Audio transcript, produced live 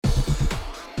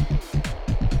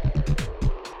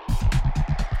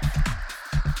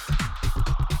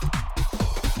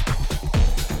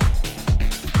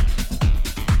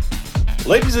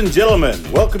Ladies and gentlemen,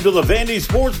 welcome to the Vandy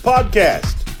Sports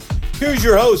Podcast. Here's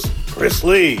your host, Chris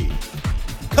Lee.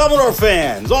 Commodore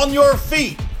fans, on your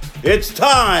feet. It's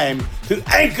time to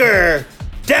anchor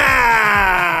down.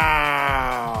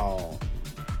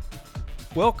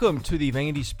 Welcome to the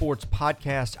Vandy Sports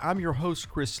Podcast. I'm your host,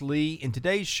 Chris Lee. In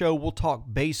today's show, we'll talk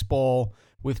baseball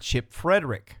with Chip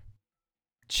Frederick.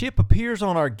 Chip appears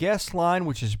on our guest line,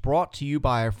 which is brought to you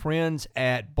by our friends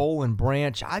at Boll &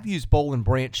 Branch. I've used Boll &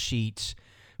 Branch sheets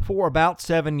for about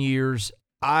 7 years.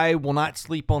 I will not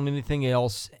sleep on anything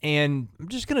else, and I'm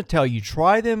just going to tell you,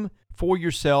 try them for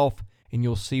yourself, and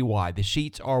you'll see why. The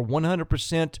sheets are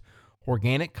 100%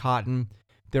 organic cotton.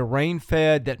 They're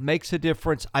rain-fed. That makes a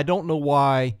difference. I don't know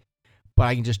why, but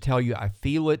I can just tell you I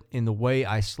feel it in the way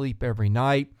I sleep every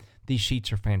night. These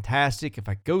sheets are fantastic. If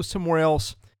I go somewhere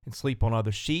else and sleep on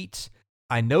other sheets,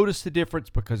 I notice the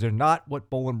difference because they're not what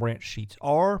Boll & Branch sheets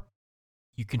are.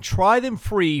 You can try them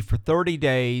free for 30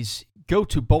 days. Go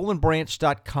to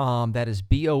bollandbranch.com, that is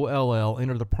B-O-L-L,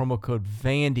 enter the promo code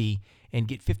VANDY, and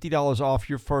get $50 off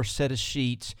your first set of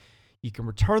sheets. You can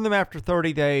return them after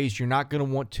 30 days. You're not going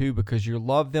to want to because you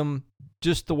love them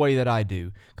just the way that I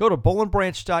do. Go to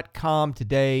bollandbranch.com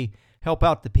today. Help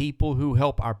out the people who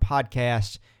help our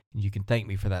podcast, and you can thank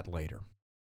me for that later.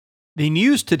 The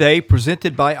news today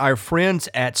presented by our friends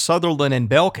at Sutherland &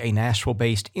 Belk, a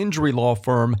Nashville-based injury law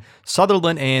firm.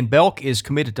 Sutherland & Belk is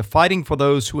committed to fighting for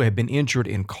those who have been injured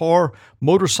in car,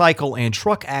 motorcycle, and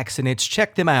truck accidents.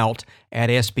 Check them out at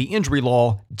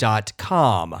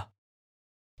sbinjurylaw.com.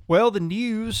 Well, the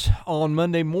news on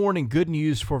Monday morning, good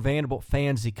news for Vanderbilt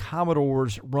fans. The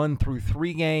Commodores run through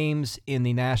 3 games in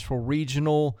the Nashville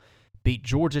Regional, beat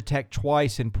Georgia Tech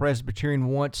twice and Presbyterian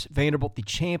once. Vanderbilt, the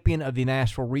champion of the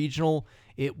Nashville Regional.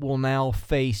 It will now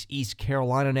face East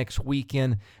Carolina next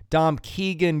weekend. Dom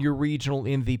Keegan, your regional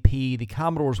MVP. The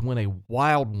Commodores win a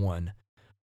wild one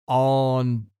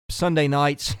on Sunday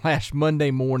night /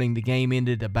 Monday morning. The game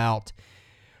ended about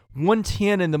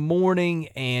 1:10 in the morning,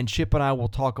 and Chip and I will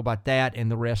talk about that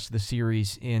and the rest of the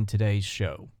series in today's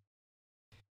show.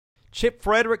 Chip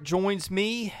Frederick joins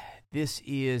me. This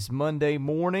is Monday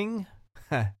morning.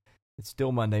 It's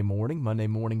still Monday morning. Monday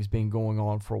morning's been going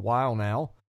on for a while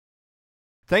now.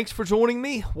 Thanks for joining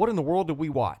me. What in the world did we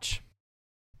watch?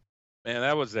 Man,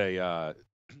 that was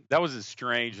as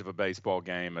strange of a baseball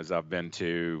game as I've been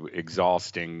to.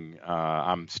 Exhausting.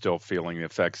 I'm still feeling the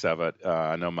effects of it.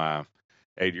 I know my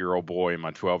 8-year-old boy and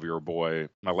my 12-year-old boy,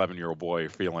 my 11-year-old boy are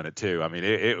feeling it too. I mean,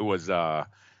 it was, of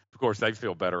course, they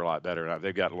feel better, a lot better.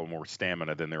 They've got a little more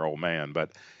stamina than their old man,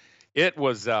 but it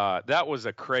was that was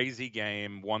a crazy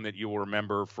game, one that you will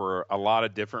remember for a lot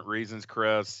of different reasons,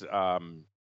 Chris.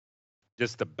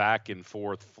 Just the back and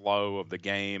forth flow of the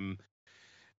game.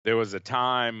 There was a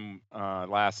time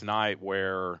last night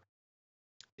where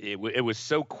it was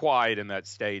so quiet in that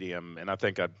stadium, and I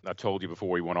think I told you before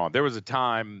we went on. There was a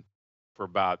time for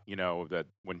about, that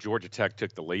when Georgia Tech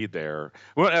took the lead there.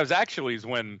 Well, it was actually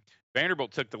when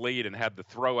Vanderbilt took the lead and had the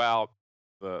throw out,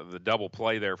 the double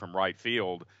play there from right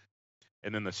field,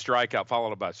 and then the strikeout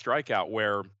followed by a strikeout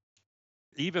where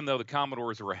even though the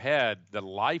Commodores were ahead, the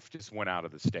life just went out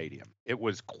of the stadium. It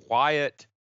was quiet.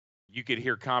 You could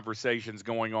hear conversations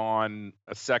going on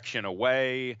a section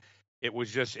away. It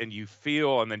was just, and you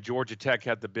feel, and then Georgia Tech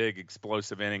had the big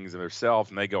explosive innings of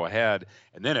themselves, and they go ahead,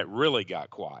 and then it really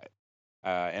got quiet.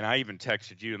 And I even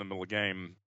texted you in the middle of the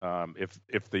game,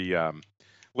 if the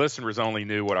listeners only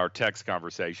knew what our text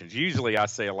conversations. Usually I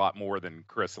say a lot more than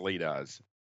Chris Lee does.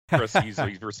 Chris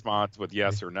usually responds with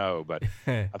yes or no, but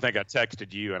I think I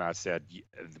texted you and I said,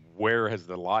 where has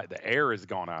the air has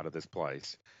gone out of this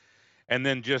place? And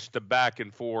then just the back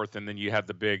and forth, and then you had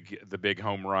the big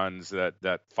home runs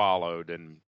that followed,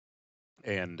 and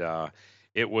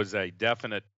it was a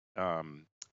definite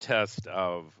test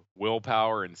of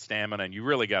willpower and stamina, and you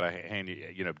really got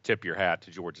to tip your hat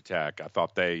to Georgia Tech. I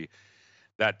thought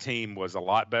that team was a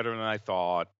lot better than I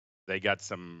thought. They got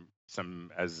some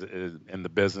as in the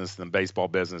business, in the baseball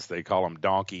business, they call them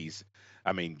donkeys.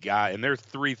 I mean, and they're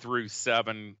 3 through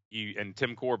 7. And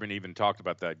Tim Corbin even talked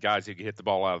about that. Guys who can hit the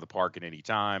ball out of the park at any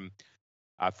time.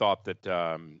 I thought that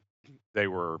they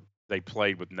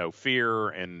played with no fear,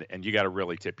 and you got to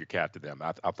really tip your cap to them.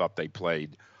 I thought they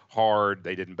played hard.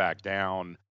 They didn't back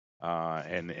down.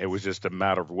 And it was just a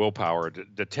matter of willpower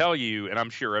to tell you. And I'm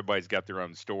sure everybody's got their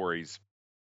own stories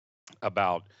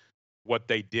about what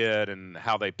they did and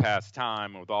how they passed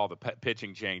time with all the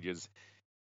pitching changes.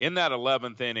 In that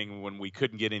 11th inning, when we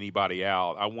couldn't get anybody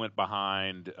out, I went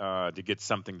behind to get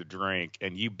something to drink,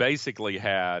 and you basically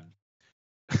had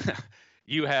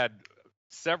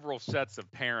several sets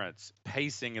of parents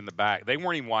pacing in the back. They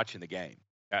weren't even watching the game.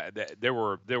 There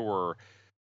were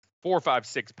 4, 5,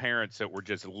 6 parents that were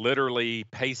just literally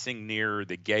pacing near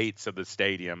the gates of the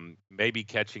stadium, maybe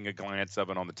catching a glance of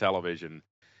it on the television.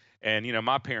 And,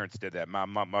 my parents did that. My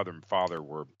mother and father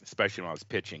were, especially when I was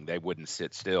pitching, they wouldn't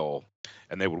sit still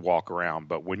and they would walk around.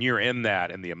 But when you're in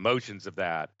that and the emotions of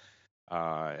that,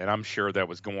 and I'm sure that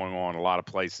was going on a lot of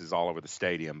places all over the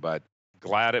stadium, but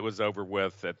glad it was over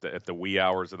with at the wee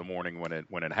hours of the morning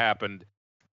when it happened.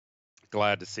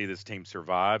 Glad to see this team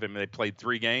survive. I mean, they played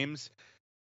 3 games.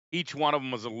 Each one of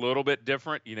them was a little bit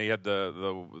different. You had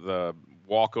the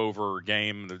walkover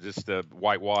game, just the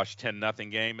whitewash 10-0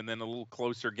 game, and then a little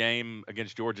closer game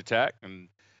against Georgia Tech, and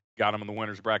got them in the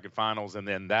winners bracket finals. And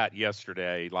then that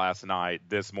yesterday, last night,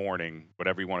 this morning,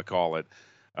 whatever you want to call it,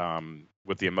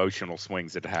 with the emotional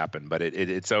swings that happened. But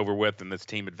it's over with, and this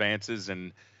team advances,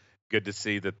 and good to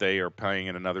see that they are playing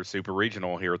in another super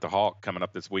regional here at the Hawk coming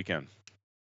up this weekend.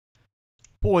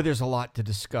 Boy, there's a lot to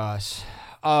discuss.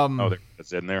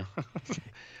 It's in there.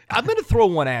 I'm going to throw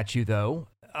one at you, though.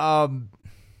 And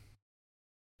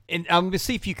I'm going to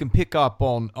see if you can pick up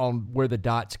on where the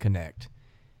dots connect.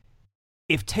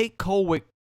 If Tate Kolwick,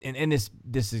 and this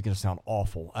is going to sound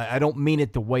awful. I don't mean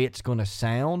it the way it's going to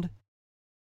sound.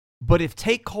 But if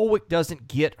Tate Kolwick doesn't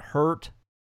get hurt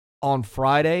on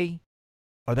Friday,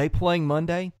 are they playing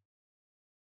Monday?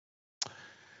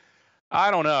 I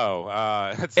don't know.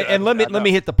 And let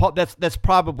me hit the. That's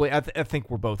probably. I think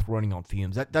we're both running on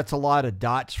fumes. That's a lot of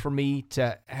dots for me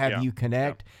to have you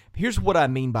connect. Yeah. Here's what I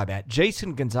mean by that.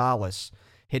 Jason Gonzalez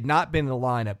had not been in the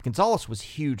lineup. Gonzalez was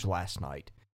huge last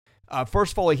night.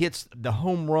 First of all, he hits the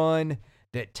home run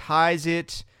that ties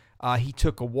it. He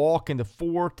took a walk in the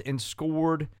 4th and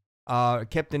scored.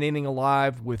 Kept an inning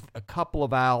alive with a couple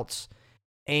of outs.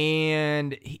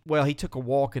 And, he took a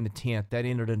walk in the 10th. That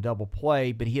entered a double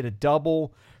play, but he had a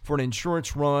double for an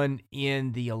insurance run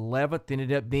in the 11th.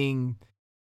 Ended up being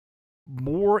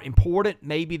more important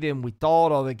maybe than we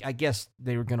thought. Although I guess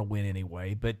they were going to win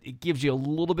anyway, but it gives you a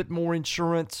little bit more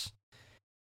insurance.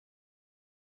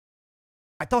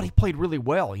 I thought he played really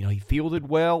well. He fielded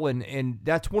well, and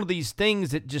that's one of these things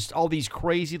that just all these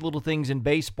crazy little things in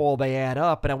baseball, they add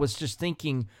up. And I was just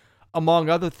thinking, among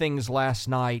other things last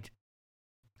night,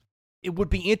 it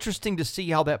would be interesting to see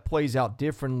how that plays out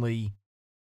differently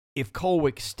if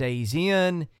Kolwick stays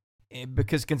in,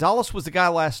 because Gonzalez was the guy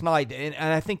last night, and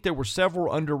I think there were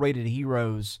several underrated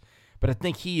heroes, but I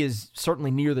think he is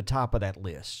certainly near the top of that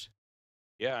list.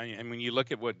 Yeah, and when you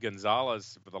look at what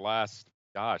Gonzalez for the last,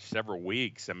 several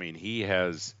weeks, I mean, he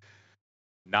has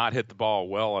not hit the ball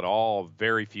well at all,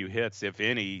 very few hits, if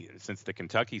any, since the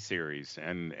Kentucky series,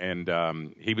 and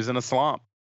he was in a slump.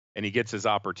 And he gets his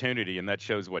opportunity, and that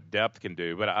shows what depth can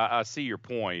do. But I see your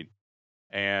point,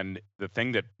 and the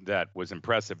thing that was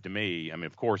impressive to me, I mean,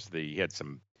 of course, he had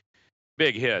some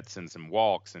big hits and some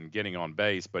walks and getting on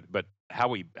base, but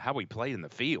how he played in the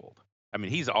field. I mean,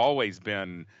 he's always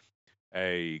been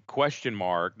a question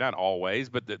mark, not always,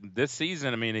 but this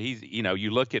season, I mean, he's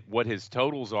you look at what his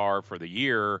totals are for the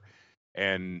year,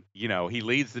 and he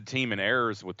leads the team in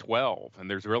errors with 12, and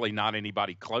there's really not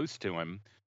anybody close to him,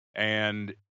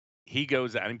 and he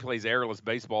goes out and plays errorless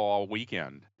baseball all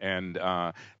weekend. And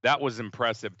that was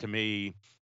impressive to me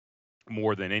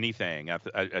more than anything. I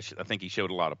think he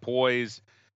showed a lot of poise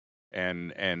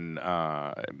and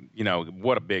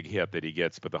what a big hit that he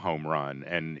gets with the home run.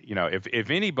 And, if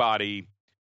anybody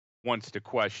wants to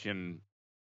question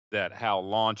that, how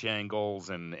launch angles,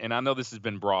 and I know this has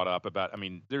been brought up about, I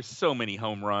mean, there's so many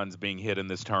home runs being hit in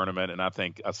this tournament. And I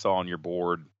think I saw on your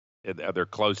board, they're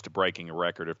close to breaking a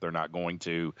record if they're not going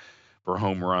to, for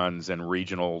home runs and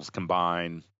regionals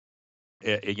combined.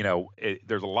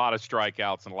 There's a lot of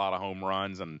strikeouts and a lot of home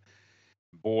runs. And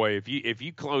boy, if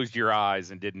you closed your eyes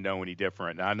and didn't know any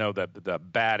different, and I know that the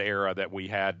bad era that we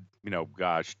had,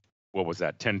 what was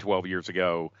that, 10, 12 years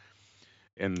ago,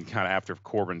 and kind of after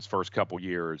Corbin's first couple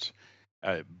years,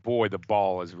 boy, the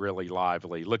ball is really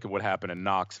lively. Look at what happened in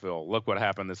Knoxville. Look what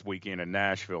happened this weekend in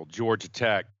Nashville. Georgia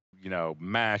Tech,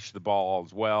 mashed the ball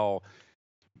as well.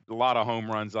 A lot of home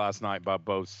runs last night by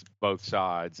both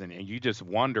sides, and you just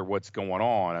wonder what's going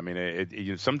on. I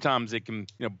mean, sometimes it can,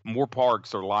 more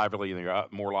parks are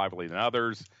more lively than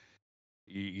others.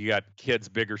 You got kids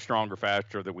bigger, stronger,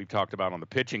 faster that we've talked about on the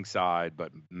pitching side,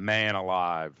 but man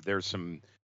alive, there's some,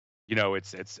 you're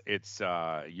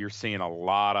seeing a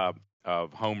lot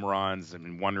of home runs,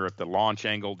 and wonder if the launch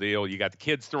angle deal. You got the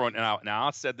kids throwing out. Now,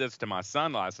 I said this to my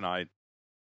son last night,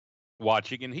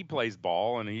 watching, and he plays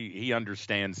ball and he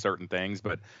understands certain things,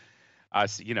 but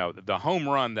the home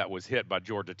run that was hit by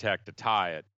Georgia Tech to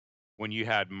tie it when you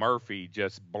had Murphy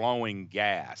just blowing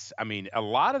gas. I mean, a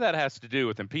lot of that has to do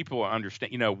with, and people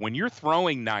understand, when you're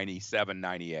throwing 97,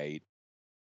 98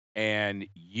 and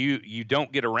you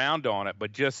don't get around on it,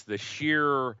 but just the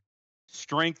sheer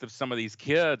strength of some of these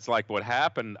kids, like what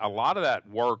happened, a lot of that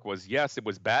work was, yes, it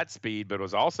was bat speed, but it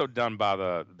was also done by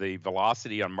the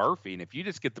velocity on Murphy. And if you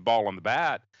just get the ball on the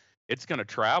bat, it's going to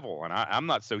travel. And I'm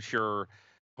not so sure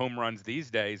home runs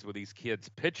these days with these kids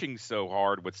pitching so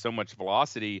hard with so much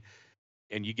velocity,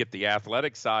 and you get the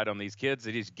athletic side on these kids,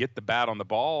 they just get the bat on the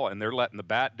ball and they're letting the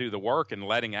bat do the work and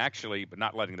but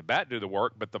not letting the bat do the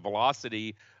work, but the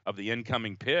velocity of the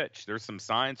incoming pitch. There's some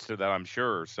science to that, I'm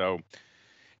sure. So,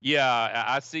 yeah,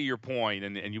 I see your point,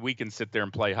 and we can sit there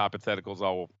and play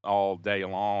hypotheticals all day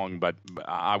long, but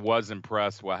I was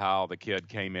impressed with how the kid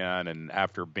came in, and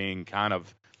after being kind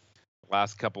of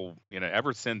last couple,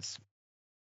 ever since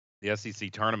the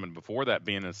SEC tournament, before that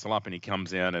being in a slump, and he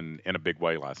comes in a big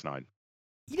way last night.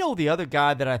 The other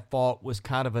guy that I thought was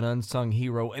kind of an unsung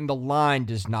hero, and the line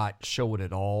does not show it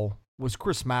at all, was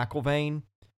Chris McIlvaine.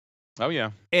 Oh,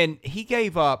 yeah. And he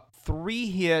gave up 3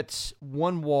 hits,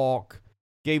 1 walk,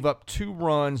 gave up 2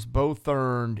 runs, both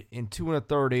earned in 2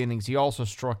 1/3 innings. He also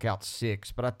struck out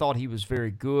 6, but I thought he was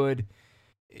very good.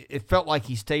 It felt like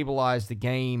he stabilized the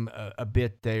game a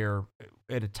bit there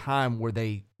at a time where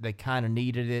they kind of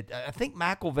needed it. I think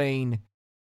McIlvaine,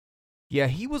 yeah,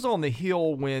 he was on the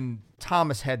hill when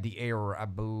Thomas had the error, I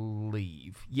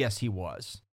believe. Yes, he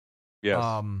was. Yes.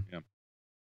 Yeah.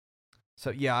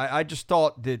 So, yeah, I just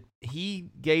thought that he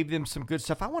gave them some good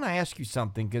stuff. I want to ask you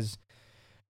something, because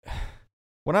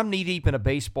when I'm knee-deep in a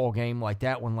baseball game like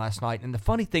that one last night, and the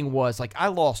funny thing was, I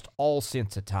lost all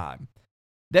sense of time.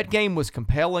 That game was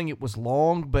compelling. It was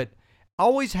long, but I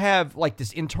always have,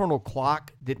 this internal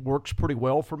clock that works pretty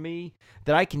well for me,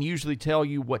 that I can usually tell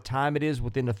you what time it is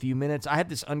within a few minutes. I have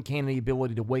this uncanny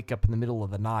ability to wake up in the middle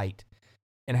of the night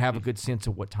and have a good sense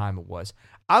of what time it was.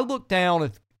 I looked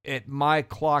down at my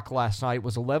clock last night. It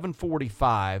was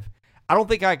 11:45. I don't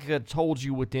think I could have told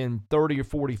you within 30 or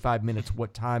 45 minutes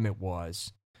what time it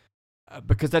was,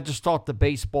 because I just thought the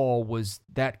baseball was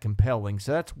that compelling.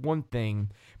 So that's one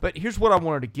thing. But here's what I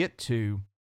wanted to get to.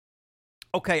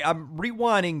 Okay, I'm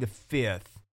rewinding the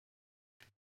 5th.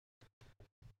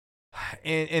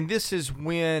 And this is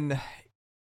when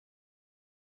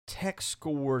Tech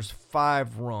scores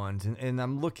 5 runs. And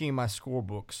I'm looking at my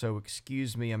scorebook, so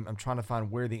excuse me. I'm trying to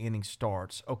find where the inning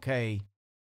starts. Okay,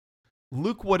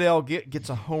 Luke Waddell gets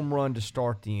a home run to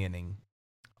start the inning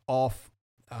off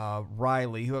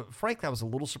Riley, who, frankly, I was a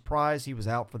little surprised he was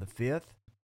out for the 5th,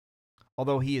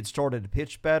 although he had started to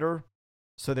pitch better.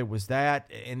 So there was that,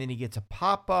 and then he gets a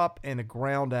pop-up and a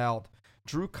ground out.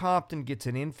 Drew Compton gets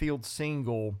an infield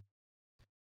single.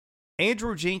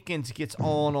 Andrew Jenkins gets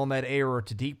on that error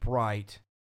to deep right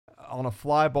on a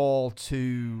fly ball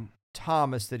to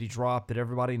Thomas that he dropped that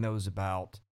everybody knows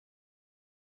about.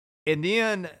 And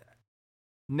then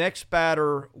next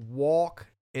batter, walk,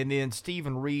 and then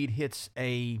Stephen Reed hits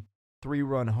a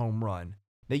 3-run home run.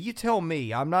 Now, you tell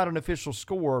me, I'm not an official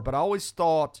scorer, but I always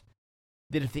thought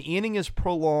that if the inning is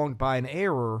prolonged by an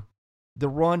error, the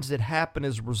runs that happen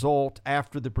as a result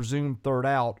after the presumed third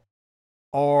out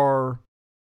are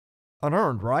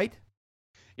unearned, right?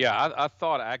 Yeah, I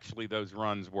thought actually those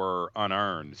runs were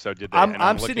unearned. So did they?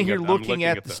 I'm sitting here looking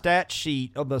at the stat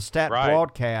sheet of the stat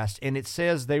broadcast, and it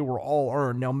says they were all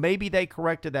earned. Now, maybe they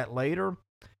corrected that later.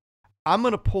 I'm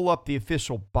going to pull up the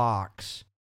official box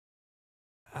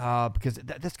because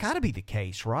that's got to be the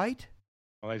case, right?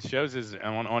 Well, it shows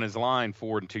on his line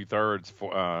 4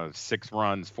 2/3, 6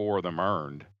 runs, 4 of them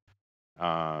earned.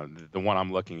 The one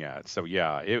I'm looking at. So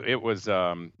yeah, it was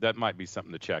that might be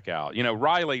something to check out.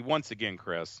 Riley, once again,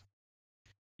 Chris.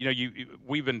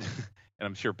 We've been, and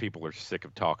I'm sure people are sick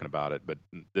of talking about it, but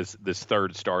this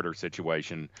third starter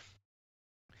situation.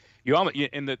 You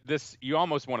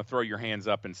almost want to throw your hands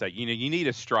up and say, you need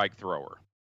a strike thrower.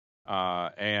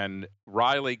 And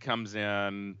Riley comes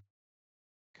in.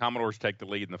 Commodores take the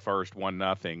lead in the first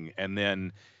 1-0, and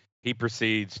then he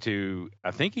proceeds to,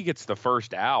 I think he gets the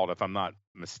first out, if I'm not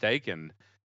mistaken,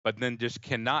 but then just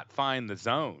cannot find the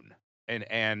zone.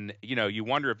 And you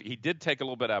wonder if he did take a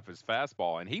little bit off his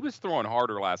fastball, and he was throwing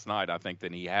harder last night, I think,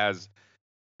 than he has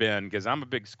been, because I'm a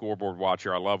big scoreboard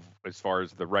watcher. I love, as far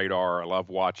as the radar, I love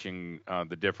watching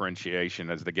the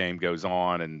differentiation as the game goes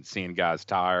on and seeing guys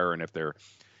tire, and if they're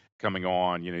coming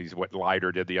on, he's what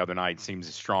Leiter did the other night, seems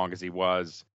as strong as he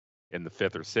was in the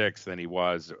 5th or 6th than he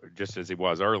was just as he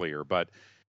was earlier. But,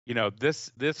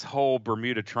 this whole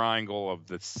Bermuda Triangle of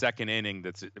the second inning,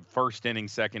 that's first inning,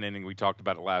 second inning, we talked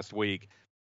about it last week,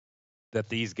 that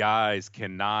these guys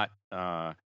cannot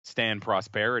stand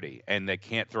prosperity, and they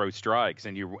can't throw strikes.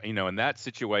 And in that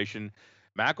situation,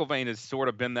 McIlvain has sort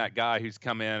of been that guy who's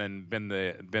come in and been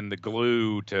the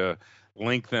glue to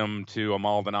link them to a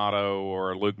Maldonado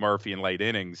or Luke Murphy in late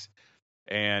innings.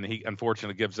 And he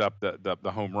unfortunately gives up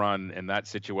the home run in that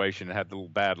situation and had a little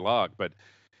bad luck. But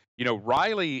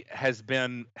Riley has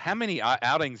been how many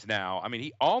outings now? I mean,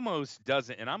 he almost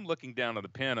doesn't. And I'm looking down to the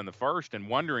pen in the first and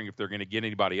wondering if they're going to get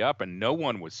anybody up, and no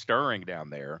one was stirring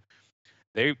down there.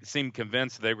 They seemed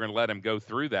convinced they were going to let him go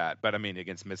through that. But I mean,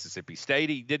 against Mississippi State,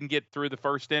 he didn't get through the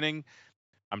first inning.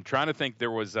 I'm trying to think,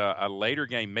 there was a later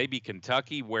game, maybe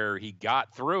Kentucky, where he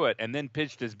got through it and then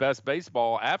pitched his best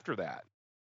baseball after that.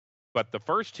 But the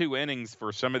first 2 innings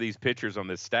for some of these pitchers on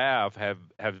this staff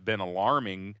have been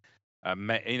alarming. And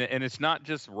it's not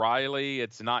just Riley.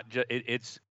 It's not just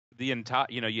it's the entire.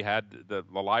 You had the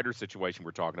Leiter situation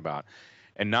we're talking about,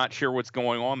 and not sure what's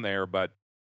going on there. But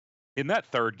in that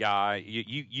third guy,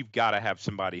 you've got to have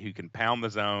somebody who can pound the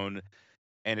zone,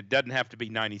 and it doesn't have to be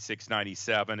 96,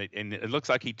 97. And it looks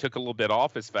like he took a little bit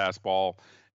off his fastball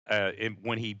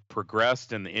when he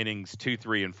progressed in the innings 2,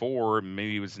 3, and 4.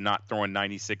 Maybe he was not throwing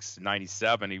 96,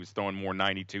 97. He was throwing more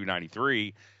 92,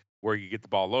 93, where you get the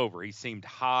ball over. He seemed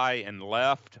high and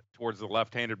left towards the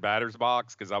left-handed batter's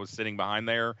box, because I was sitting behind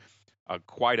there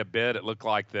quite a bit. It looked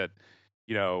like that,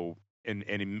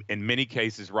 in many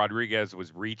cases, Rodriguez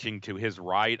was reaching to his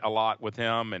right a lot with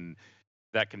him, and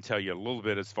that can tell you a little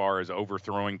bit as far as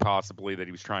overthrowing possibly, that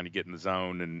he was trying to get in the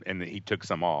zone, and he took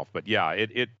some off. But yeah,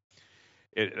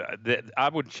 I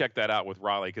would check that out with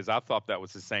Riley, because I thought that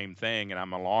was the same thing, and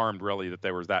I'm alarmed really that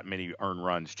there was that many earned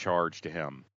runs charged to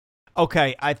him.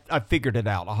 Okay, I figured it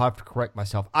out. I'll have to correct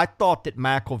myself. I thought that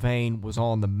McIlvain was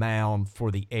on the mound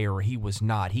for the error. He was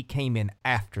not. He came in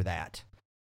after that.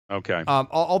 Okay.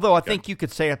 Although I think you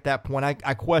could say at that point,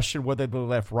 I questioned whether they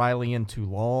left Riley in too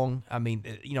long. I mean,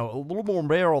 a little more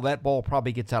barrel, that ball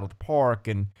probably gets out of the park,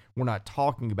 and we're not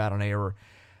talking about an error.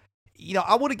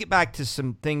 I want to get back to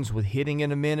some things with hitting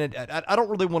in a minute. I don't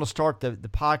really want to start the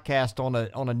podcast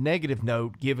on a negative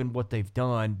note, given what they've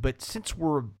done. But since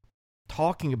we're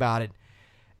talking about it,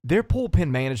 their bullpen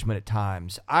management at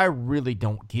times, I really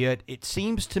don't get. It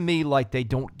seems to me like they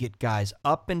don't get guys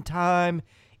up in time.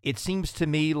 It seems to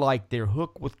me like their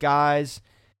hook with guys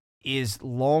is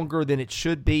longer than it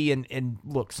should be. And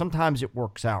look, sometimes it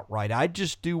works out right. I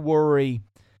just do worry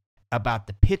about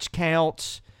the pitch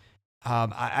counts.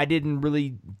 I didn't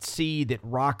really see that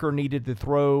Rocker needed to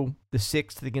throw the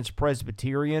 6th against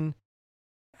Presbyterian,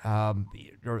 or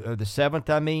the 7th.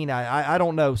 I mean, I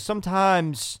don't know.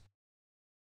 Sometimes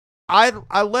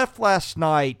I left last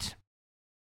night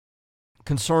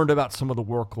concerned about some of the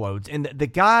workloads, and the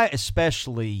guy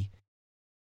especially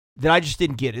that I just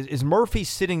didn't get is Murphy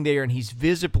sitting there and he's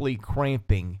visibly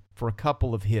cramping for a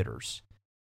couple of hitters.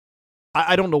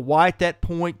 I don't know why at that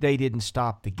point they didn't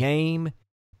stop the game,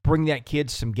 bring that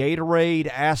kid some Gatorade,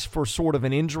 ask for sort of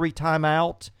an injury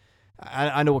timeout.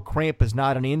 I know a cramp is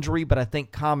not an injury, but I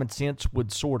think common sense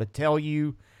would sort of tell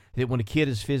you that when a kid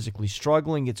is physically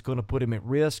struggling, it's going to put him at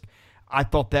risk. I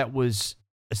thought that was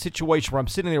a situation where I'm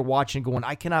sitting there watching going,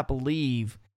 I cannot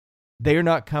believe they're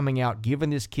not coming out,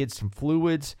 giving this kid some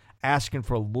fluids, asking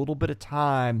for a little bit of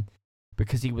time,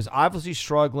 because he was obviously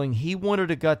struggling. He wanted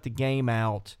to gut the game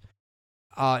out.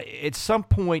 At some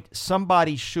point,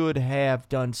 somebody should have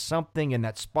done something in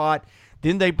that spot.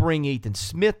 Then they bring Ethan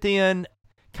Smith in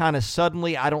kind of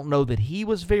suddenly. I don't know that he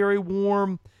was very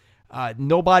warm.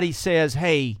 Nobody says,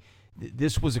 hey,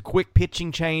 this was a quick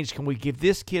pitching change. Can we give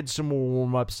this kid some more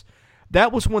warm-ups?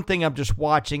 That was one thing I'm just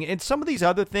watching. And some of these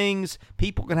other things,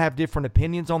 people can have different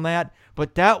opinions on that.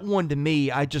 But that one, to me,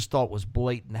 I just thought was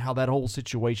blatant how that whole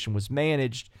situation was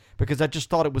managed, because I just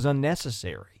thought it was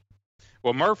unnecessary.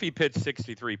 Well, Murphy pitched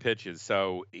 63 pitches,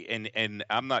 so and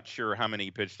I'm not sure how many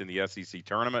he pitched in the SEC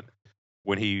tournament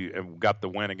when he got the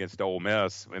win against Ole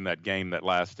Miss in that game that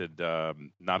lasted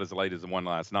not as late as the one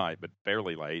last night, but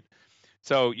fairly late.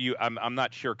 So I'm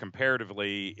not sure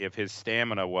comparatively if his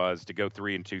stamina was to go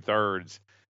 3 2/3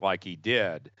 like he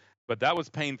did, but that was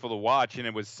painful to watch, and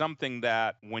it was something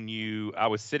that I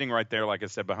was sitting right there, like I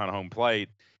said, behind home plate,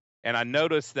 and I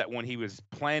noticed that when he was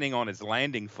planning on his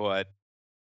landing foot,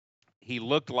 he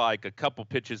looked like a couple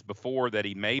pitches before that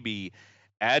he maybe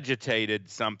agitated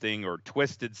something or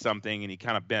twisted something, and he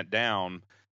kind of bent down.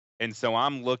 And so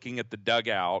I'm looking at the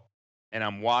dugout and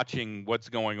I'm watching what's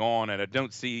going on, and I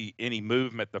don't see any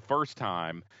movement the first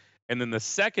time. And then the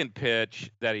second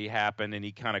pitch that he happened and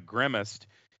he kind of grimaced,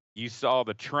 you saw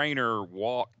the trainer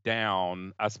walk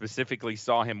down. I specifically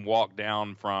saw him walk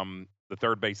down from the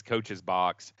third base coach's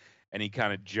box, and he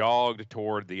kind of jogged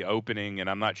toward the opening, and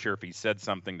I'm not sure if he said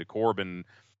something to Corbin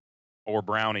or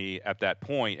Brownie at that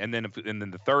point. And then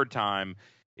the third time,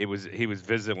 he was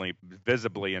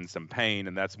visibly in some pain,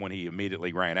 and that's when he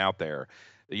immediately ran out there.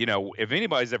 You know, if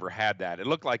anybody's ever had that, it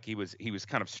looked like he was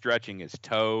kind of stretching his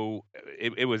toe.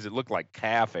 It looked like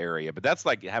calf area, but that's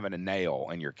like having a nail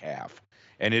in your calf.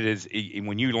 And it is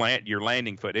when you land your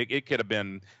landing foot. It could have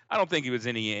been. I don't think he was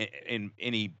in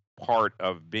any part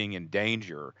of being in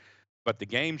danger, but the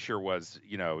game sure was.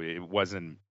 You know, it was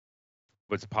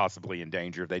possibly in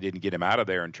danger if they didn't get him out of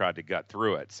there and tried to gut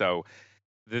through it. So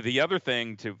the other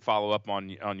thing to follow up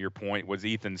on your point was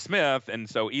Ethan Smith. And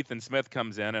so Ethan Smith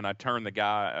comes in, and I turned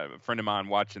a friend of mine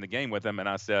watching the game with him, and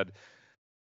I said,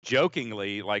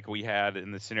 jokingly, like we had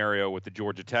in the scenario with the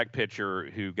Georgia Tech pitcher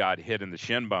who got hit in the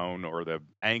shin bone or the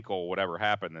ankle, whatever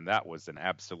happened, and that was an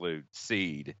absolute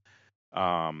seed.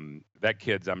 That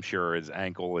kid's, I'm sure, his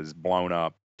ankle is blown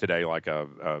up today like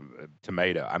a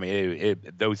tomato. I mean,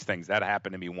 those things, that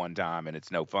happened to me one time, and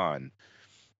it's no fun.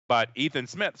 But Ethan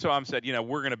Smith, so I said, you know,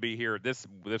 we're going to be here. This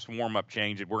warm-up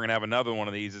change, we're going to have another one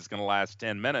of these. It's going to last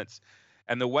 10 minutes.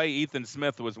 And the way Ethan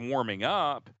Smith was warming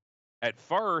up, at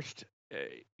first,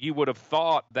 you would have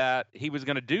thought that he was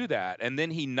going to do that. And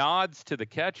then he nods to the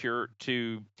catcher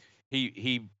he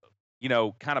you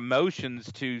know, kind of motions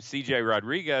to CJ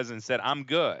Rodriguez and said, "I'm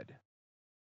good."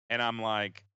 And I'm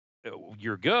like,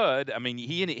 "You're good?" I mean,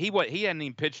 he hadn't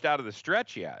even pitched out of the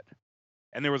stretch yet.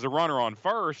 And there was a runner on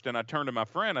first, and I turned to my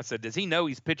friend. I said, "Does he know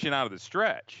he's pitching out of the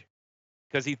stretch?"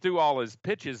 Because he threw all his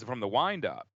pitches from the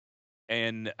windup.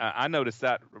 And I noticed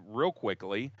that real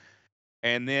quickly.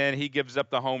 And then he gives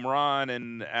up the home run,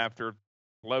 and after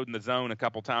loading the zone a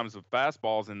couple times with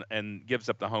fastballs and gives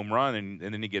up the home run, and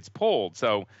then he gets pulled.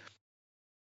 So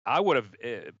I would have,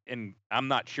 and I'm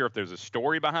not sure if there's a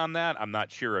story behind that. I'm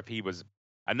not sure if he was,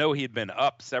 I know he had been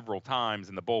up several times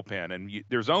in the bullpen, and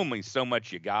there's only so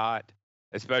much you got,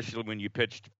 especially when you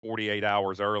pitched 48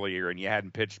 hours earlier and you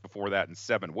hadn't pitched before that in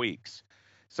 7 weeks.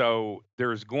 So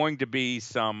there's going to be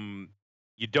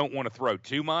you don't want to throw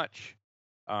too much.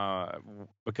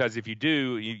 Because if you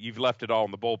do, you've left it all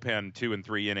in the bullpen 2 and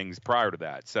 3 innings prior to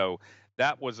that. So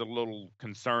that was a little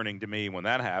concerning to me when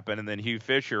that happened. And then Hugh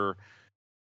Fisher,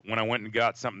 when I went and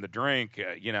got something to drink,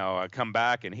 I come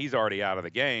back and he's already out of the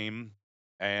game,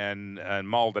 and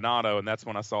Maldonado, and that's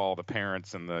when I saw all the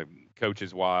parents and the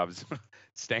coaches' wives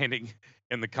standing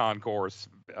in the concourse,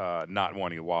 not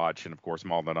wanting to watch. And of course,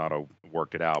 Maldonado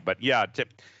worked it out. But yeah,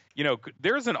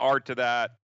 there's an art to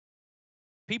that.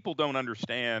 People don't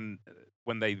understand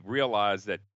when they realize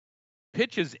that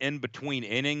pitches in between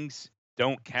innings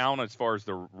don't count as far as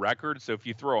the record. So if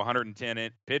you throw 110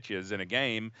 pitches in a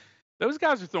game, those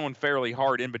guys are throwing fairly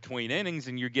hard in between innings,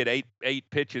 and you get eight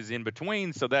pitches in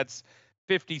between. So that's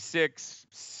 56,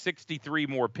 63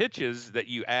 more pitches that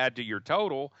you add to your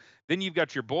total. Then you've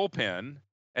got your bullpen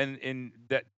and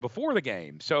that before the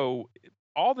game. So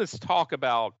all this talk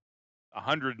about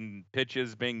 100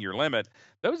 pitches being your limit,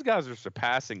 those guys are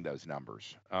surpassing those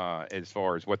numbers as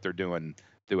far as what they're doing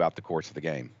throughout the course of the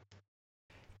game.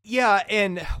 Yeah,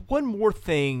 and one more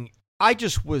thing, I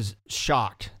just was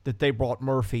shocked that they brought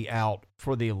Murphy out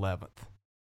for the 11th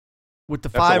with the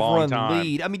 5-run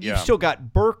lead. I mean, you've still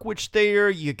got Berkwich there,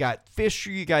 you got Fisher,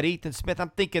 you got Ethan Smith. I'm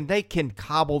thinking they can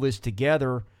cobble this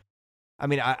together. I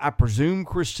mean, I presume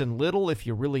Christian Little, if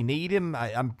you really need him.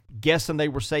 I'm guessing they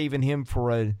were saving him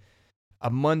for a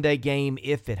Monday game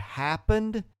if it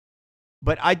happened,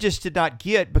 but I just did not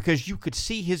get, because you could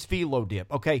see his velo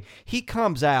dip. Okay, he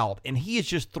comes out and he is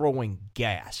just throwing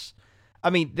gas. I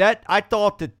mean, I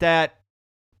thought that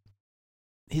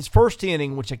his first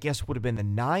inning, which I guess would have been the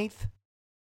 9th,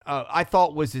 I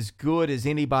thought was as good as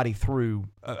anybody threw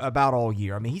about all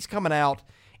year. I mean, he's coming out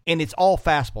and it's all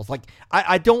fastballs. Like,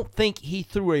 I don't think he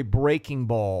threw a breaking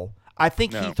ball. I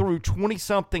think he threw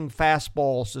 20-something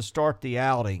fastballs to start the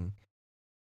outing,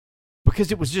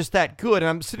 because it was just that good. And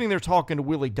I'm sitting there talking to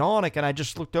Willie Donick, and I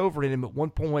just looked over at him at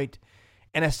one point,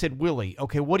 and I said, "Willie,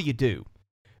 okay, what do you do?"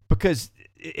 Because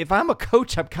if I'm a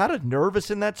coach, I'm kind of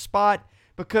nervous in that spot,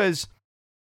 because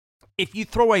if you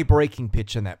throw a breaking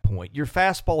pitch in that point, your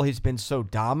fastball has been so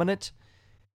dominant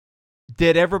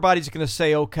that everybody's going to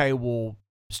say, okay, well,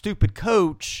 stupid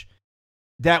coach,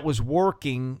 that was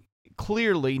working.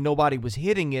 Clearly, nobody was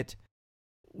hitting it.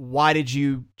 Why did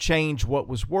you change what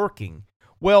was working?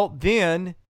 Well,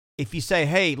 then, if you say,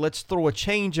 hey, let's throw a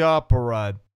changeup or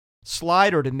a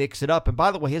slider to mix it up, and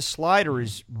by the way, his slider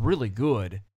is really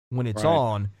good when it's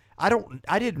on.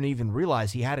 I didn't even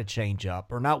realize he had a changeup,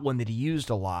 or not one that he used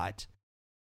a lot.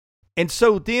 And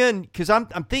so then, because I'm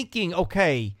thinking,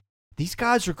 okay, these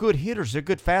guys are good hitters. They're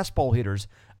good fastball hitters.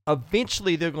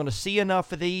 Eventually, they're going to see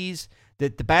enough of these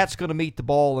that the bat's going to meet the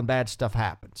ball and bad stuff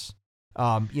happens.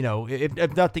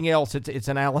 If nothing else, it's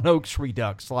an Allen Oaks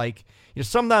redux. Like,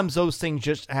 sometimes those things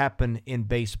just happen in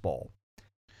baseball.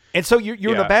 And so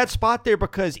you're in a bad spot there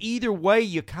because either way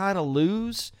you kind of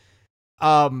lose.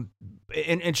 And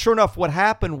sure enough, what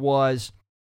happened was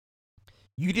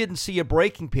you didn't see a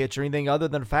breaking pitch or anything other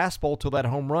than a fastball till that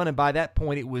home run, and by that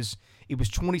point it was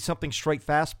 20-something straight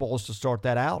fastballs to start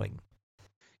that outing.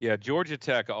 Yeah, Georgia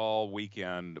Tech all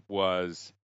weekend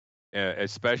was,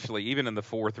 especially even in the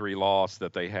 4-3 loss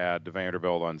that they had to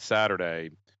Vanderbilt on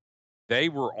Saturday, they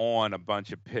were on a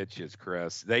bunch of pitches,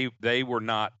 Chris. They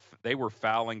were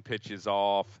fouling pitches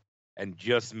off and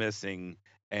just missing.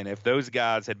 And if those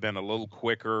guys had been a little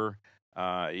quicker,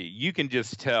 you can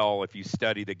just tell if you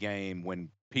study the game when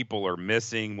people are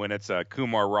missing, when it's a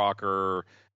Kumar Rocker,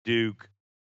 Duke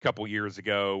a couple years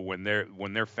ago, when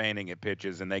they're fanning at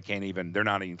pitches and they're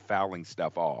not even fouling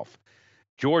stuff off.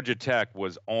 Georgia Tech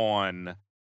was on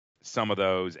some of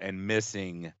those and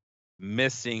missing,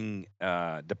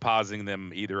 depositing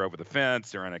them either over the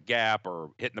fence or in a gap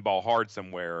or hitting the ball hard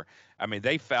somewhere. I mean,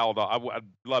 they fouled off. I'd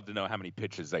love to know how many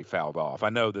pitches they fouled off. I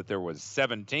know that there was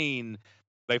 17.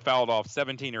 They fouled off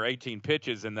 17 or 18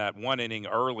 pitches in that one inning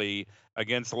early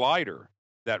against Leiter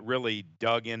that really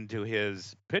dug into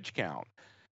his pitch count.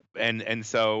 And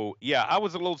so, yeah, I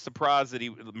was a little surprised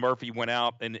that Murphy went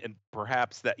out and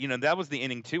perhaps that was the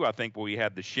inning too, I think, where he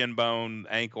had the shin bone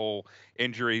ankle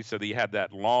injury. So that he had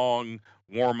that long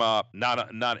warm up,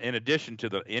 not in addition to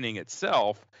the inning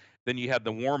itself. Then you had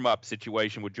the warm up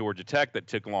situation with Georgia Tech that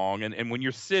took long. And when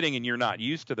you're sitting and you're not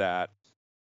used to that,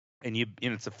 and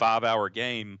it's a 5-hour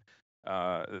game,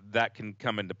 that can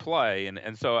come into play.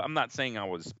 And so I'm not saying I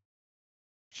was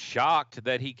shocked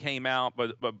that he came out,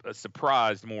 but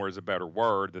surprised more is a better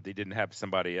word, that they didn't have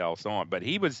somebody else on. But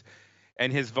he was,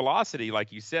 and his velocity,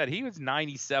 like you said, he was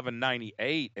 97,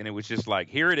 98, and it was just like,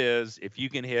 here it is. If you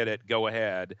can hit it, go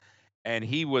ahead. And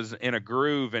he was in a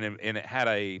groove, and it had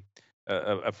a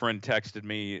friend texted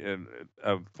me,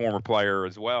 a former player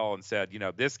as well, and said,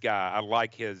 this guy, I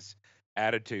like his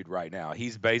attitude right now.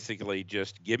 He's basically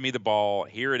just give me the ball.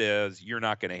 Here it is. You're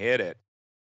not going to hit it.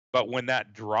 But when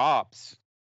that drops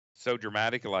so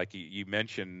dramatic, like you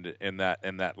mentioned in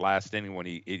that last inning,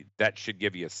 when that should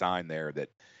give you a sign there that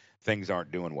things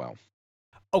aren't doing well.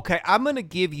 Okay, I'm going to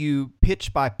give you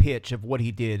pitch by pitch of what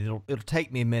he did. It'll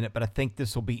take me a minute, but I think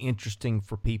this will be interesting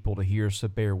for people to hear, so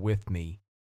bear with me.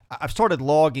 I've started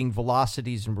logging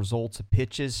velocities and results of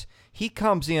pitches. He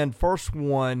comes in first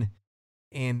one,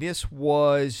 and this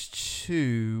was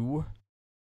to,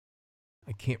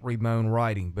 I can't read my own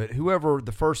writing, but whoever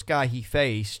the first guy he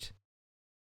faced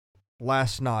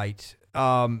last night,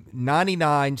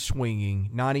 99 swinging,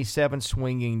 97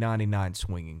 swinging, 99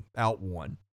 swinging, out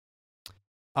one.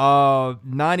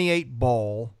 98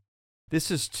 ball.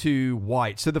 This is to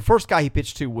White. So the first guy he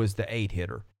pitched to was the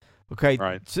 8-hitter. Okay,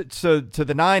 right. So to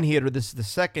the 9-hitter, this is the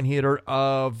second hitter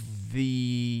of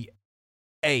the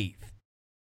 8th.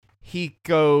 He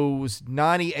goes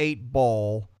 98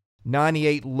 ball,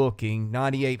 98 looking,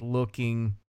 98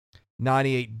 looking,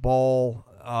 98 ball,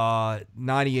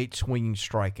 98 swinging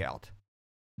strikeout.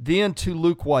 Then to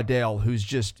Luke Waddell, who's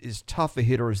just as tough a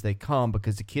hitter as they come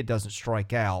because the kid doesn't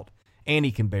strike out and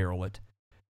he can barrel it.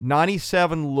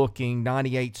 97 looking,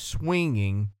 98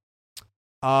 swinging,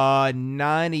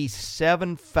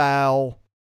 97 foul.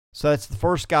 So that's the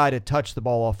first guy to touch the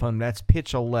ball off him. That's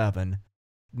pitch 11.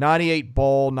 98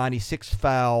 ball, 96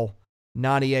 foul,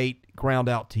 98 ground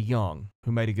out to Young,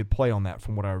 who made a good play on that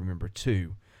from what I remember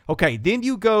too. Okay, then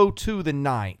you go to the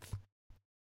 9th.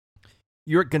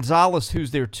 You're at Gonzalez,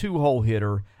 who's their 2-hole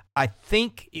hitter. I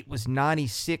think it was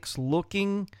 96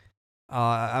 looking.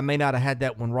 I may not have had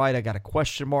that one right. I got a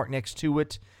question mark next to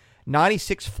it.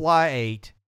 96 fly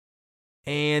 8.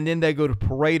 And then they go to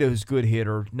Pareto, who's good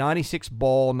hitter. 96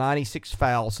 ball, 96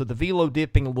 foul. So the velo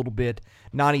dipping a little bit.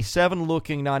 97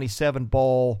 looking, 97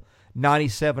 ball,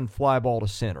 97 fly ball to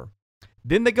center.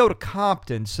 Then they go to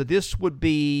Compton. So this would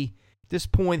be, at this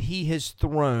point, he has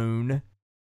thrown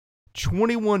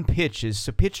 21 pitches.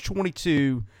 So pitch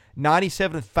 22,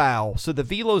 97 foul. So the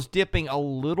velo's dipping a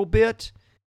little bit.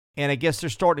 And I guess they're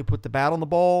starting to put the bat on the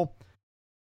ball.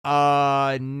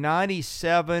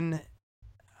 97...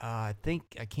 I think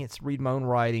I can't read my own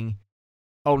writing.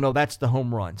 Oh, no, that's the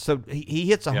home run. So he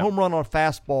hits a home run on a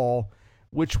fastball,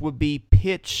 which would be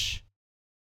pitch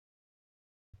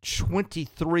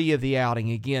 23 of the outing.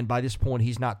 Again, by this point,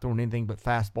 he's not throwing anything but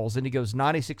fastballs. Then he goes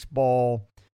 96 ball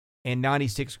and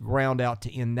 96 ground out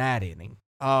to end that inning.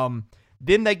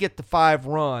 Then they get the 5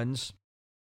 runs,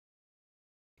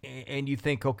 and you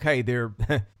think, okay, they're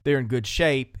in good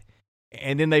shape.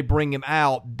 And then they bring him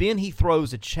out. Then he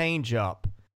throws a changeup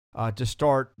to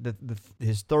start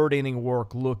his third inning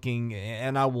work looking,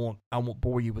 and I won't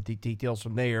bore you with the details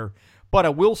from there, but I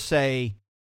will say,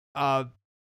 first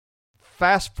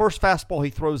fastball he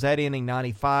throws that inning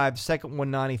 95, second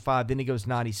one 95, then he goes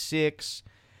 96,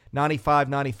 95,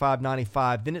 95,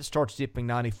 95, then it starts dipping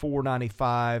 94,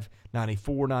 95,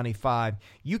 94, 95.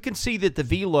 You can see that the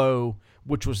velo,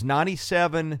 which was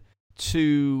 97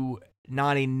 to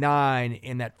 99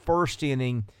 in that first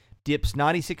inning, dips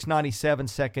 96, 97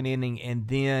 second inning, and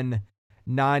then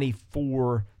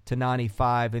 94 to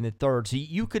 95 in the third. So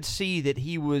you could see that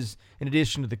he was, in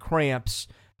addition to the cramps,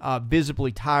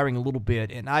 visibly tiring a little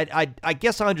bit. And I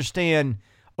guess I understand,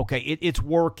 okay, it's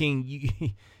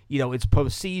working. You know, it's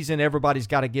postseason. Everybody's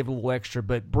got to give a little extra,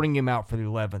 but bring him out for the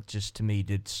 11th just to me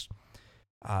didn't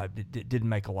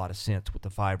make a lot of sense with the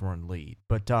 5-run lead.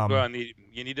 But well, and he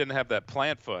didn't have that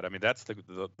plant foot. I mean, that's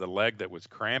the leg that was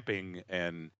cramping,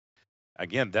 and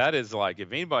again, that is like,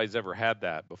 if anybody's ever had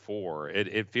that before,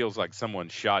 it feels like someone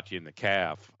shot you in the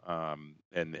calf,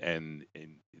 and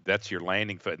that's your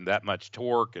landing foot, and that much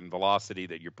torque and velocity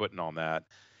that you're putting on that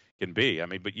can be. I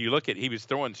mean, but you look at, he was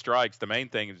throwing strikes. The main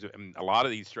thing is, a lot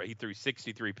of these, he threw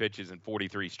 63 pitches and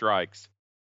 43 strikes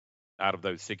out of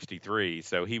those 63.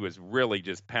 So he was really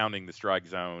just pounding the strike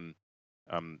zone,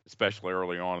 especially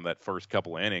early on in that first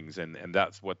couple of innings. And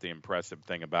that's what the impressive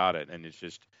thing about it. And it's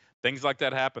just things like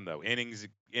that happen, though. Innings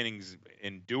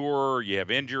endure. You have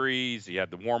injuries. You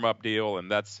had the warm-up deal, and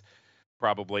that's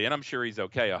probably, and I'm sure he's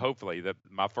okay. Hopefully,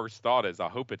 my first thought is, I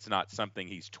hope it's not something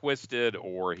he's twisted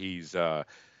or he's,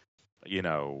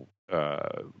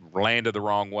 landed the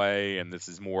wrong way, and this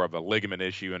is more of a ligament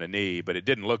issue in a knee. But it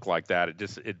didn't look like that.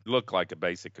 It looked like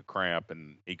a cramp,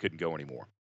 and he couldn't go anymore.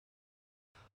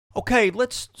 Okay,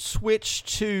 let's switch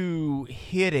to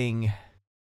hitting.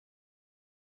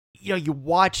 You know, you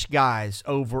watch guys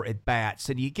over at bats,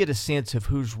 and you get a sense of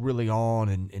who's really on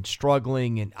and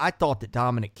struggling. And I thought that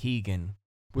Dominic Keegan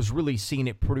was really seeing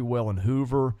it pretty well in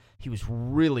Hoover. He was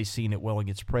really seeing it well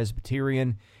against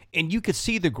Presbyterian. And you could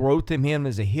see the growth in him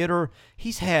as a hitter.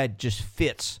 He's had just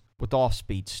fits with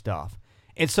off-speed stuff.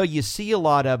 And so you see a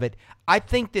lot of it. I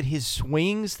think that his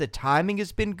swings, the timing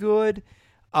has been good.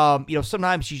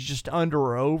 Sometimes he's just under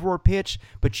or over a pitch,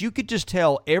 but you could just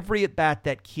tell every at-bat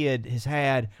that kid has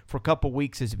had for a couple of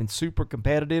weeks has been super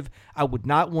competitive. I would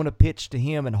not want to pitch to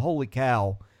him, and holy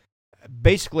cow,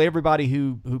 basically everybody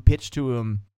who pitched to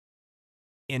him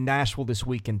in Nashville this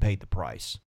weekend paid the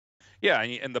price. Yeah,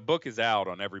 and the book is out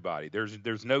on everybody.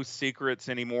 There's no secrets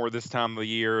anymore this time of the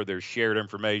year. There's shared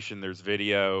information. There's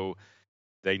video.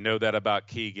 They know that about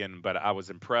Keegan, but I was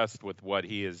impressed with what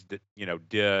he did.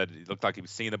 It looked like he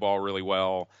was seeing the ball really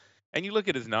well. And you look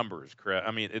at his numbers, Chris. I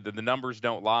mean, the numbers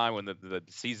don't lie. When the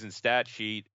season stat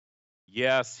sheet,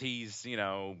 yes, he's,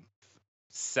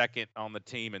 second on the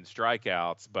team in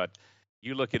strikeouts, but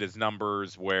you look at his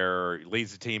numbers where he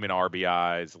leads the team in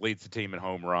RBIs, leads the team in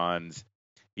home runs.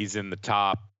 He's in the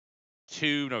top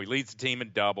two. No, he leads the team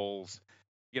in doubles.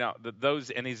 Those,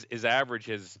 and his average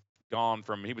has gone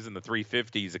from, he was in the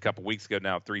 350s a couple weeks ago,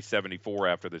 now 374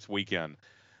 after this weekend.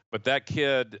 But that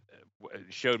kid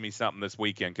showed me something this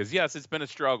weekend, because yes, it's been a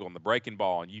struggle in the breaking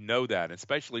ball, and you know that, and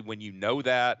especially when you know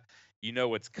that, you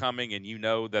know it's coming, and you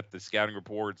know that the scouting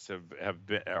reports have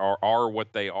been are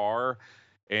what they are,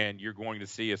 and you're going to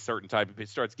see a certain type of, it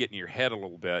starts getting in your head a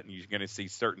little bit, and you're going to see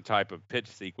certain type of pitch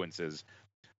sequences.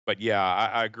 But yeah,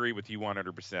 I agree with you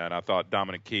 100%. I thought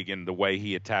Dominic Keegan, the way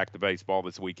he attacked the baseball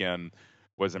this weekend,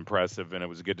 was impressive, and it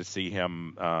was good to see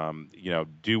him,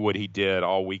 do what he did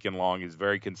all weekend long. He's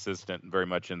very consistent and very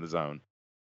much in the zone.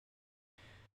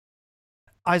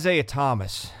 Isaiah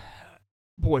Thomas,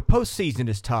 boy, postseason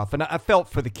is tough, and I felt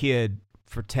for the kid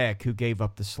for Tech who gave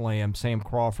up the slam, Sam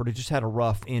Crawford, who just had a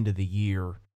rough end of the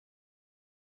year.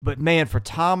 But man, for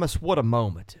Thomas, what a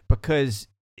moment, because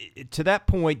to that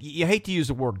point, you hate to use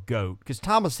the word GOAT, because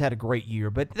Thomas had a great year,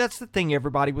 but that's the thing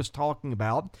everybody was talking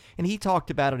about, and he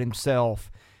talked about it himself.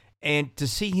 And to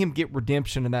see him get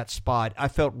redemption in that spot, I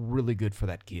felt really good for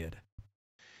that kid.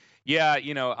 Yeah,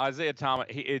 Isaiah Thomas,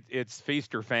 it's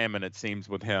feast or famine, it seems,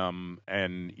 with him.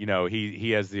 And,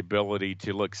 he has the ability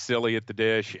to look silly at the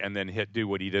dish and then do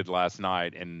what he did last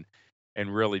night and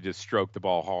really just stroke the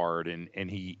ball hard. And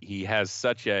he has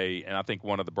such and I think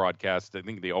one of the broadcasts, I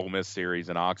think the Ole Miss series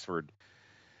in Oxford,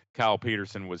 Kyle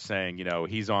Peterson was saying,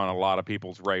 he's on a lot of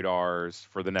people's radars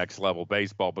for the next level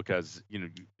baseball, because,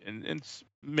 and it's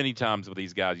many times with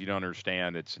these guys, you don't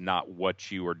understand it's not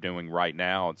what you are doing right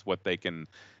now. It's what they can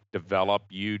develop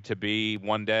you to be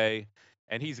one day.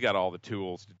 And he's got all the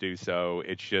tools to do so.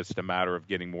 It's just a matter of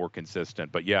getting more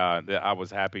consistent. But yeah, I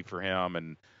was happy for him,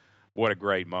 and what a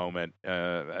great moment.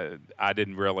 I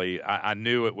didn't really. I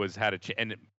knew it was had a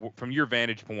and from your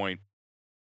vantage point,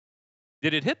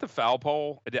 did it hit the foul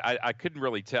pole? I couldn't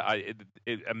really tell.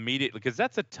 It immediately, because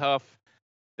that's a tough.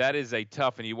 That is a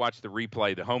tough, and you watch the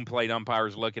replay. The home plate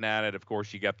umpire's looking at it. Of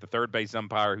course, you got the third base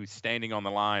umpire who's standing on the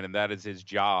line, and that is his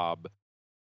job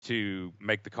to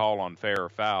make the call on fair or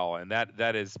foul. And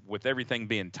that is, with everything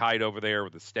being tight over there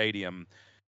with the stadium.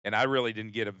 And I really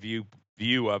didn't get a view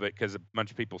of it because a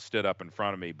bunch of people stood up in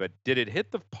front of me. But did it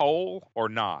hit the pole or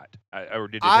not? Or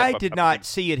did it I did not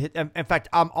see it hit. In fact,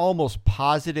 I'm almost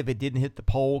positive it didn't hit the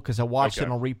pole because I watched it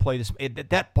on replay.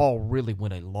 That ball really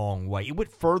went a long way. It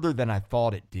went further than I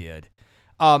thought it did.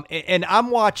 And I'm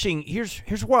watching.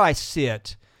 Here's where I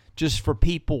sit, just for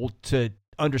people to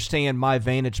understand my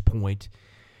vantage point.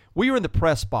 We were in the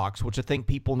press box, which I think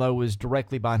people know is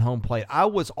directly behind home plate. I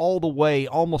was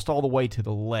almost all the way to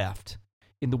the left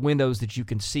in the windows that you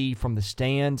can see from the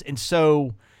stands. And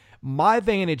so my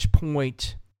vantage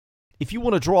point, if you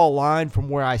want to draw a line from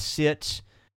where I sit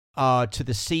to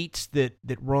the seats that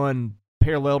run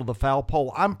parallel to the foul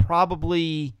pole, I'm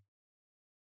probably,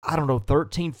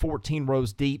 13, 14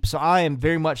 rows deep. So I am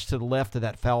very much to the left of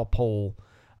that foul pole.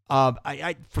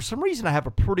 I for some reason, I have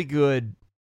a pretty good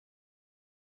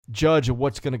judge of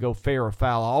what's going to go fair or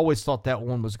foul. I always thought that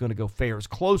one was going to go fair. It's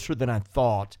closer than I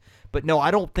thought. But no,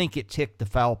 I don't think it ticked the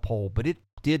foul pole, but it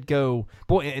did go.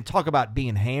 Boy, and talk about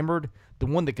being hammered. The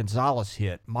one that Gonzalez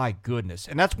hit, my goodness.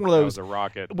 And that's one of those. That was a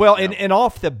rocket. Well, yeah. and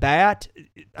off the bat,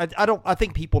 I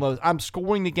think people know I'm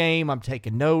scoring the game, I'm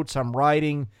taking notes, I'm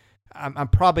writing. I'm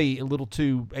probably a little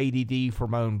too ADD for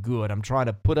my own good. I'm trying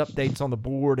to put updates on the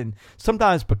board, and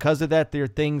sometimes because of that, there are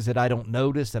things that I don't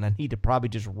notice, and I need to probably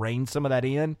just rein some of that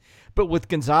in. But with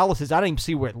Gonzalez's, I didn't even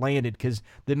see where it landed because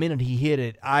the minute he hit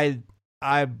it, I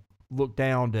looked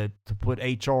down to put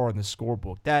HR in the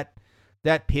scorebook.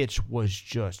 That pitch was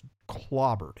just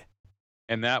clobbered.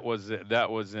 And that was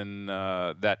in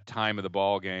that time of the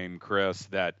ball game, Chris,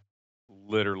 that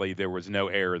literally there was no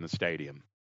air in the stadium.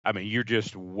 I mean,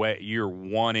 you're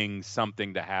wanting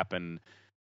something to happen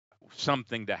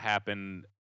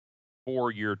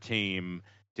for your team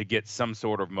to get some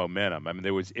sort of momentum. I mean,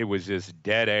 it was just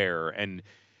dead air, and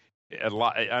a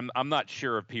lot. I'm not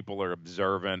sure if people are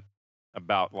observant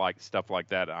about like stuff like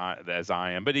that as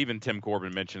I am, but even Tim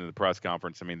Corbin mentioned in the press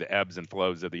conference. I mean, the ebbs and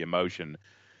flows of the emotion,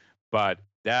 but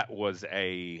that was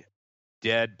a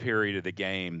dead period of the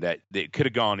game that could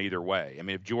have gone either way. I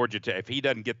mean, if he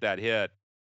doesn't get that hit,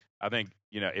 I think,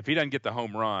 if he doesn't get the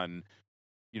home run,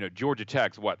 Georgia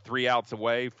Tech's 3 outs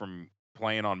away from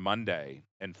playing on Monday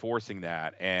and forcing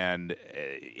that. And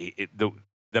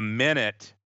the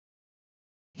minute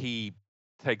he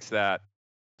takes that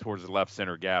towards the left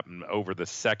center gap and over the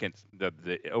second,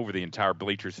 over the entire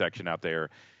bleacher section out there,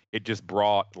 it just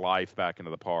brought life back into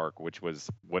the park, which was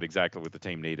exactly what the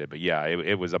team needed. But yeah,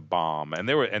 it was a bomb. And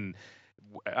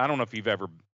I don't know if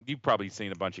you've probably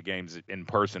seen a bunch of games in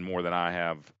person more than I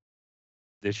have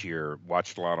this year,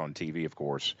 watched a lot on TV, of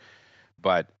course,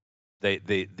 but the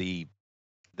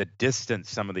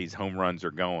distance some of these home runs are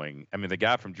going. I mean, the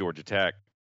guy from Georgia Tech,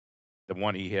 the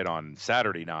one he hit on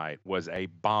Saturday night, was a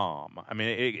bomb. I mean,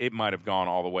 it might have gone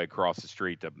all the way across the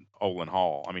street to Olin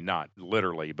Hall. I mean, not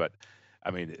literally, but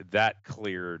I mean, that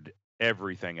cleared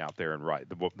everything out there and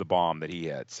the bomb that he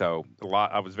hit. So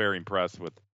I was very impressed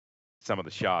with some of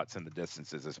the shots and the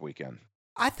distances this weekend.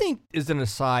 I think, as an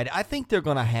aside, I think they're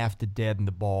going to have to deaden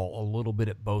the ball a little bit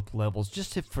at both levels,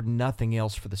 just if for nothing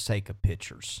else, for the sake of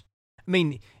pitchers. I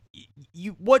mean,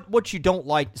 what you don't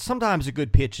like, sometimes a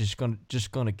good pitch is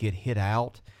just going to get hit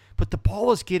out, but the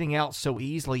ball is getting out so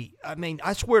easily. I mean,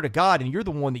 I swear to God, and you're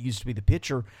the one that used to be the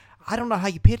pitcher, I don't know how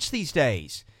you pitch these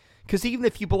days. Because even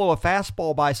if you blow a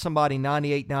fastball by somebody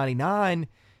 98, 99,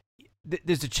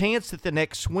 there's a chance that the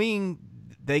next swing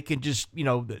they can just,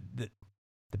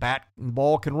 the bat and the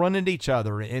ball can run into each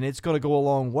other, and it's going to go a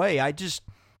long way. I just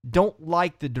don't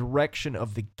like the direction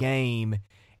of the game,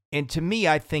 and to me,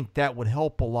 I think that would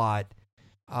help a lot.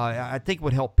 I think it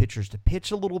would help pitchers to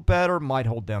pitch a little better, might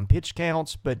hold down pitch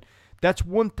counts, but that's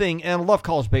one thing, and I love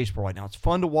college baseball right now. It's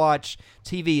fun to watch.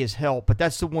 TV has helped, but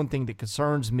that's the one thing that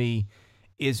concerns me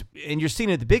is, and you're seeing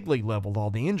it at the big league level, all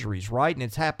the injuries, right? And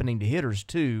it's happening to hitters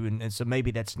too, and so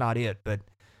maybe that's not it, but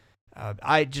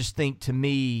I just think, to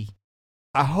me,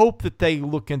 I hope that they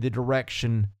look in the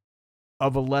direction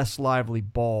of a less lively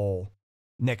ball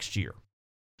next year.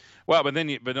 Well,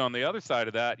 but on the other side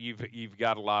of that, you've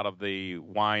got a lot of the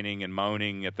whining and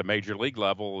moaning at the major league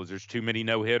level. There's too many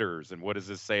no hitters, and what does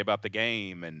this say about the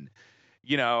game? And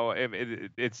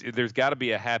there's got to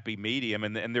be a happy medium,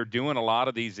 and they're doing a lot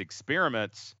of these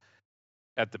experiments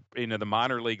at the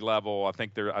minor league level, I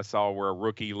think I saw where a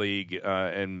rookie league,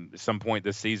 and some point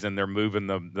this season, they're moving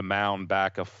the mound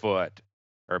back a foot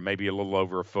or maybe a little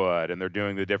over a foot, and they're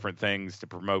doing the different things to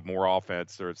promote more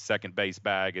offense. Or second base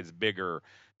bag is bigger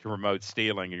to promote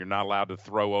stealing, and you're not allowed to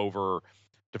throw over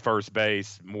to first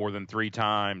base more than 3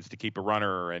 times to keep a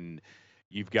runner, and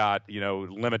you've got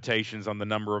limitations on the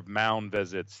number of mound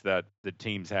visits that the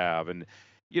teams have. And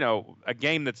a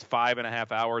game that's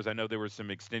 5.5 hours, I know there were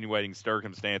some extenuating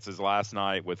circumstances last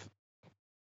night with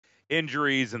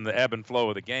injuries and the ebb and flow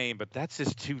of the game, but that's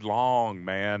just too long,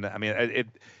 man. I mean,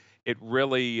 it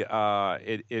really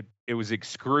it was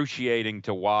excruciating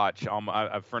to watch.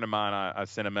 A friend of mine I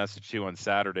sent a message to on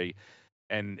Saturday,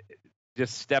 and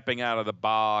just stepping out of the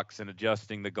box and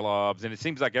adjusting the gloves. And it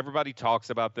seems like everybody talks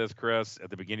about this, Chris, at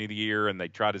the beginning of the year, and they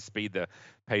try to speed the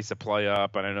pace of play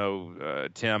up. And I know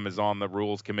Tim is on the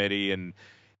rules committee, and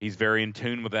he's very in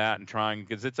tune with that and trying,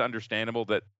 because it's understandable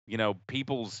that,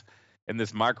 people's in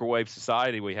this microwave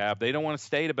society we have, they don't want to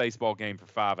stay at a baseball game for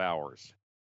 5 hours.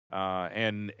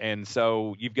 And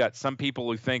so you've got some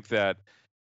people who think that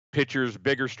pitchers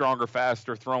bigger, stronger,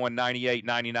 faster, throwing 98,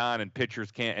 99, and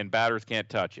batters can't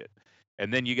touch it.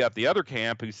 And then you got the other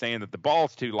camp who's saying that the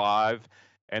ball's too live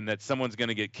and that someone's going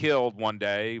to get killed one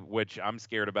day, which I'm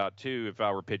scared about too if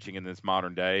I were pitching in this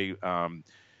modern day,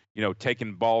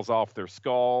 taking balls off their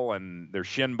skull and their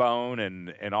shin bone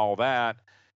and all that.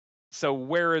 So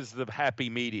where is the happy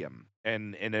medium?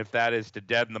 And if that is to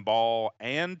deaden the ball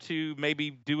and to maybe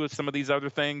do some of these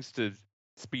other things to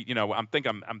speed, I'm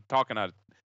talking about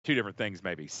 2 different things,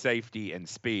 maybe safety and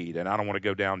speed. And I don't want to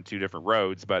go down 2 different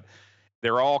roads, but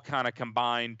they're all kind of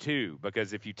combined too,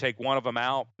 because if you take one of them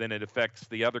out, then it affects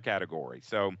the other category.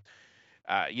 So,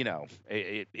 I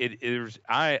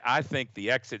think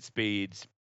the exit speeds,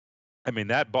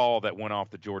 that ball that went off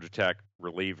the Georgia Tech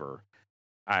reliever,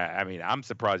 I'm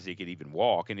surprised he could even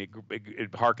walk. And it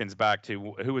harkens back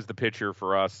to who was the pitcher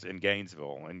for us in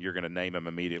Gainesville, and you're going to name him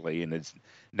immediately, and his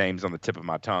name's on the tip of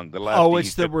my tongue.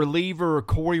 It's the reliever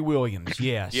Corey Williams.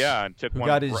 Yes. Yeah, and took who one.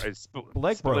 Got his leg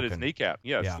split broken. His kneecap.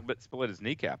 Yeah. Split his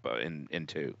kneecap in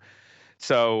 2.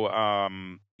 So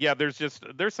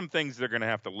there's some things they're going to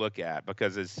have to look at,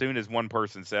 because as soon as one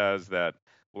person says that,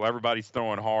 well, everybody's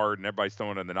throwing hard and everybody's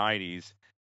throwing in the 90s.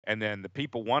 And then the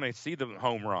people want to see the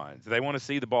home runs. They want to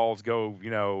see the balls go,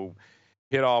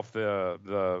 hit off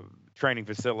the training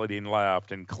facility and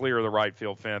left and clear the right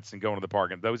field fence and go into the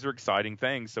park. And those are exciting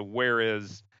things. So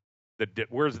where's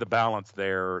the balance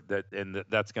there?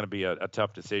 That's going to be a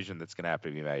tough decision that's going to have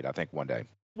to be made, I think, one day.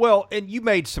 Well, and you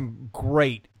made some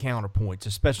great counterpoints,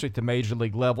 especially at the major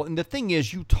league level. And the thing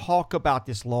is, you talk about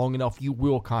this long enough, you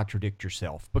will contradict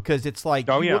yourself, because it's like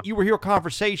you were here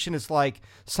conversation. It's like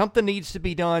something needs to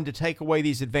be done to take away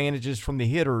these advantages from the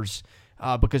hitters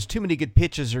because too many good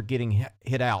pitches are getting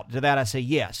hit out. To that, I say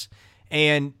yes.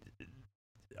 And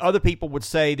other people would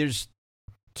say there's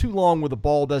too long where the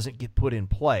ball doesn't get put in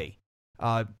play.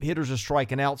 Hitters are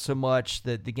striking out so much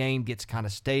that the game gets kind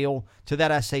of stale. To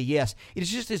that, I say yes.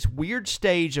 It's just this weird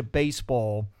stage of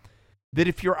baseball that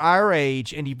if you're our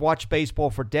age and you've watched baseball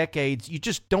for decades, you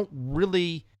just don't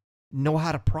really know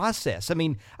how to process.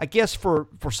 I guess for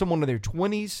someone in their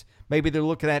 20s, maybe they're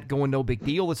looking at it going, no big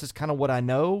deal. This is kind of what I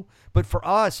know. But for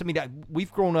us,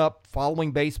 we've grown up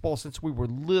following baseball since we were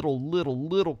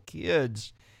little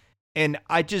kids. And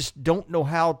I just don't know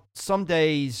how some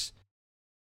days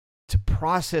to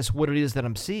process what it is that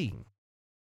I'm seeing.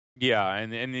 Yeah,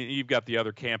 and you've got the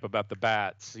other camp about the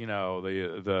bats,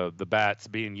 the bats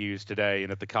being used today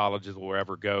and at the colleges will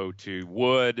ever go to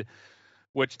wood,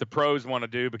 which the pros want to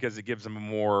do because it gives them a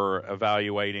more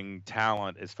evaluating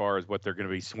talent as far as what they're going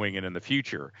to be swinging in the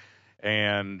future.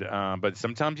 And but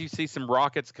sometimes you see some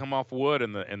rockets come off wood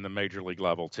in the major league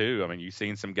level too. You've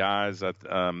seen some guys. I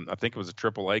think it was a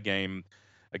AAA game.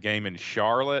 A game in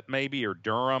Charlotte maybe or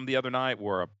Durham the other night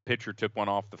where a pitcher took one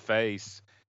off the face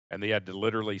and they had to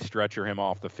literally stretcher him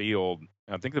off the field.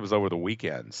 I think it was over the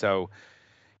weekend. So,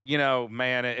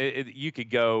 man, you could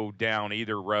go down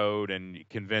either road and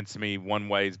convince me one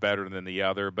way is better than the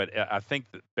other. But I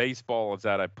think that baseball is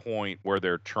at a point where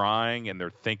they're trying and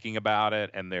they're thinking about it,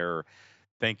 and they're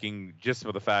thinking just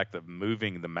for the fact of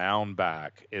moving the mound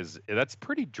back that's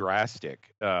pretty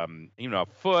drastic. A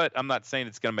foot, I'm not saying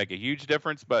it's going to make a huge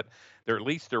difference, but at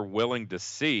least they're willing to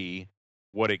see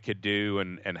what it could do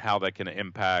and how that can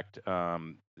impact,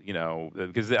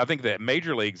 because I think that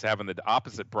major leagues having the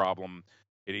opposite problem,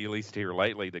 at least here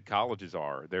lately, that colleges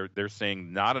are. They're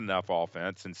seeing not enough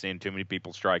offense and seeing too many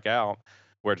people strike out,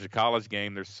 whereas the college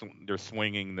game, they're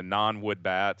swinging the non-wood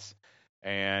bats.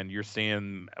 And you're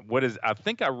seeing I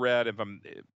think I read,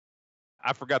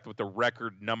 I forgot what the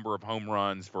record number of home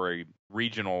runs for a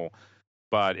regional,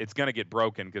 but it's going to get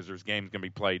broken because there's games going to be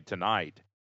played tonight,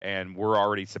 and we're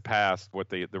already surpassed what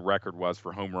the record was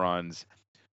for home runs.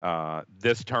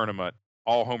 This tournament,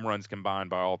 all home runs combined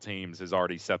by all teams has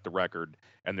already set the record,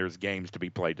 and there's games to be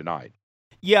played tonight.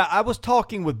 Yeah, I was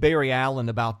talking with Barry Allen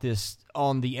about this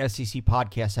on the SEC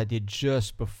podcast I did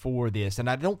just before this, and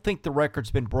I don't think the record's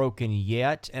been broken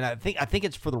yet. And I think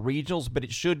it's for the regionals, but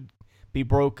it should be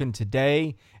broken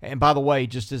today. And by the way,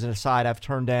 just as an aside, I've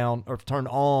turned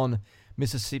on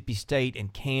Mississippi State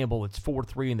and Campbell. It's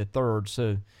 4-3 in the third,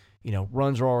 so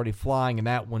runs are already flying in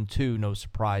that one too. No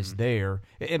surprise there.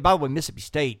 And by the way, Mississippi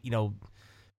State, one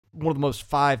of the most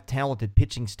 5 talented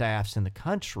pitching staffs in the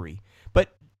country.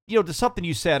 But to something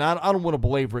you said, I don't want to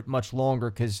belabor it much longer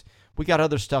because we got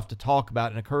other stuff to talk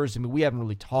about. And it occurs to me we haven't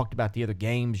really talked about the other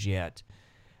games yet.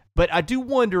 But I do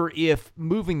wonder if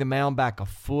moving the mound back a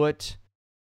foot,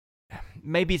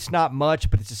 maybe it's not much,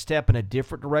 but it's a step in a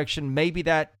different direction. Maybe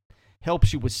that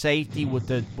helps you with safety with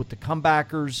the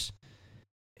comebackers.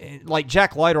 Like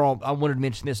Jack Leiter, I wanted to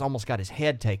mention this, almost got his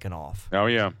head taken off. Oh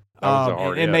yeah, that was a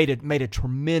hard and made a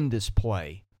tremendous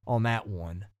play on that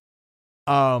one.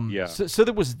 Yeah. So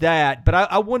there was that, but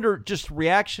I wonder just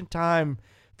reaction time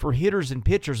for hitters and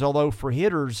pitchers. Although for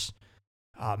hitters,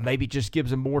 maybe just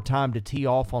gives them more time to tee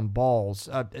off on balls.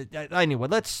 Anyway,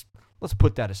 let's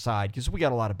put that aside because we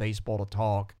got a lot of baseball to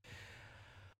talk.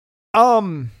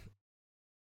 I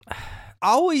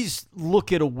always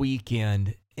look at a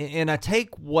weekend and I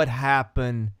take what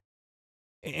happened,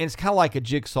 and it's kind of like a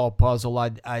jigsaw puzzle.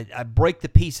 I break the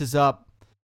pieces up,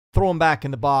 throw them back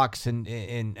in the box, and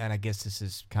I guess this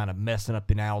is kind of messing up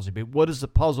the analogy, but what does the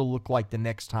puzzle look like the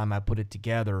next time I put it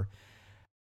together?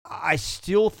 I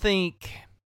still think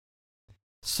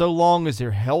so long as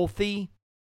they're healthy,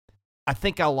 I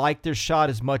think I like their shot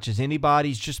as much as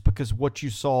anybody's just because what you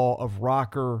saw of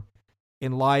Rocker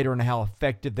and Leiter and how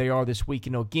effective they are this week.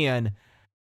 And again,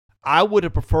 I would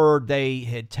have preferred they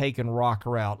had taken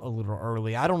Rocker out a little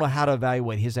early. I don't know how to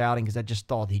evaluate his outing because I just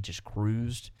thought he just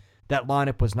cruised. That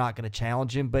lineup was not going to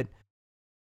challenge him, but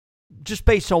just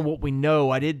based on what we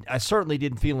know, I certainly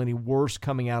didn't feel any worse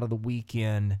coming out of the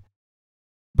weekend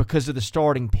because of the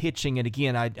starting pitching. And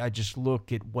again, I just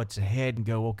look at what's ahead and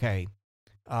go, okay,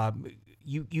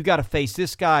 you got to face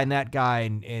this guy and that guy,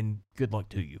 and good luck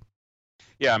to you.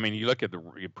 Yeah, I mean, you look at the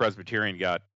Presbyterian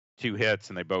got 2 hits,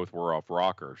 and they both were off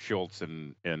Rocker. Schultz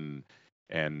and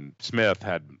Smith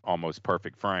had almost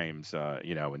perfect frames,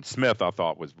 and Smith I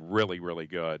thought was really, really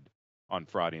good on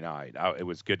Friday night. It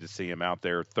was good to see him out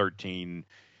there, 13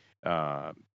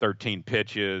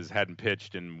 pitches, hadn't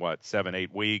pitched in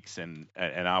 7-8 weeks, and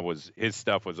his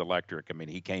stuff was electric. I mean,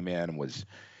 he came in and was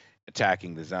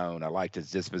attacking the zone. I liked his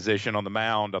disposition on the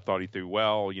mound. I thought he threw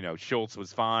well. Schultz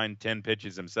was fine, 10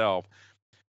 pitches himself.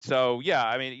 So, yeah,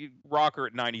 I mean, Rocker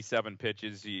at 97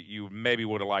 pitches, you maybe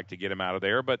would have liked to get him out of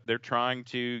there, but they're trying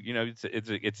to,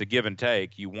 it's a give and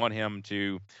take. You want him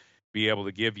to be able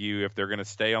to give you, if they're going to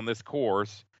stay on this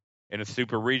course in a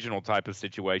super regional type of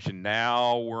situation.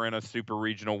 Now we're in a super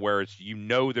regional where it's,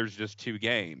 there's just 2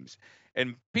 games.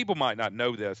 And people might not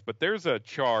know this, but there's a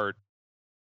chart,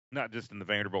 not just in the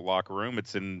Vanderbilt locker room,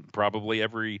 it's in probably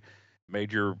every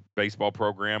major baseball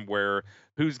program, where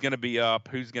who's going to be up,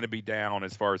 who's going to be down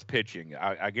as far as pitching.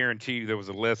 I guarantee you there was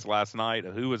a list last night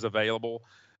of who was available.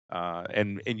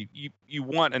 And you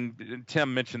want, and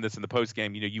Tim mentioned this in the post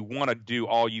game, you want to do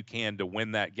all you can to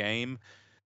win that game,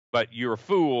 but you're a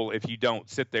fool if you don't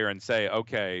sit there and say,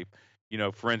 okay,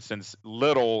 for instance,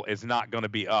 Little is not going to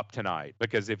be up tonight,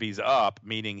 because if he's up,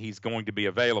 meaning he's going to be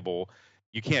available,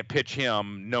 you can't pitch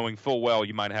him knowing full well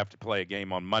you might have to play a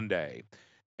game on Monday.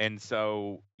 And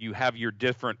so you have your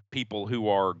different people who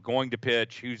are going to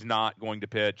pitch, who's not going to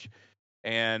pitch.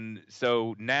 And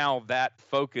so now that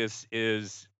focus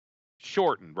is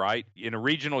shortened, right? In a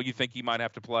regional, you think you might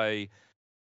have to play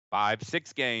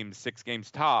 5-6 games, 6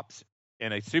 games tops.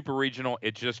 In a super regional,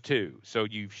 it's just 2. So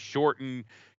you've shortened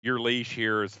your leash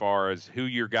here as far as who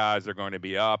your guys are going to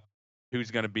be up, who's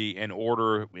going to be in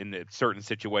order in certain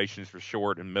situations for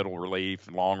short and middle relief,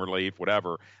 long relief,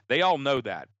 whatever. They all know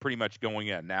that pretty much going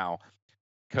in. Now,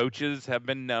 coaches have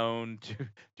been known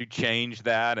to change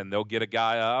that, and they'll get a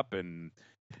guy up and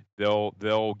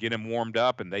they'll get him warmed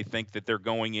up, and they think that they're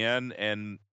going in.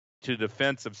 And to the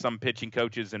defense of some pitching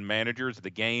coaches and managers, the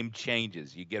game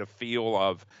changes. You get a feel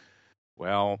of,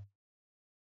 well,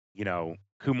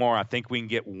 Kumar, I think we can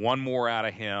get one more out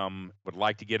of him. Would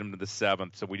like to get him to the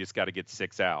 7th, so we just got to get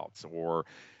 6 outs. Or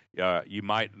you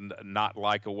might not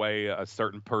like a way a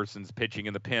certain person's pitching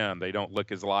in the pen. They don't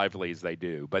look as lively as they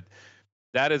do. But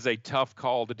that is a tough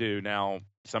call to do. Now,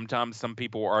 sometimes some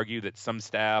people argue that some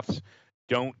staffs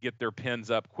don't get their pins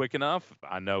up quick enough.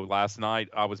 I know last night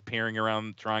I was peering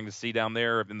around trying to see down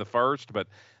there in the first, but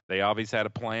they obviously had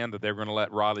a plan that they were going to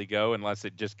let Riley go unless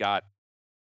it just got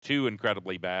too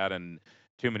incredibly bad and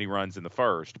too many runs in the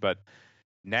first. But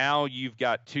now you've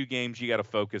got 2 games you got to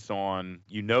focus on.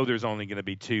 You know there's only going to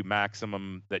be 2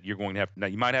 maximum that you're going to have. Now,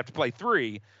 you might have to play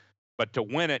 3, but to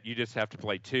win it, you just have to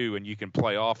play 2, and you can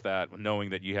play off that knowing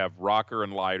that you have Rocker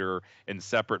and Leiter in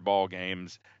separate ball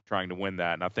games trying to win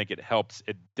that. And I think it helps.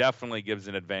 It definitely gives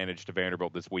an advantage to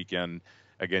Vanderbilt this weekend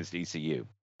against ECU.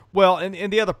 Well, and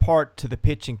the other part to the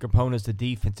pitching component is the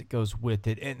defense that goes with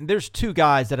it. And there's 2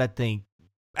 guys that I think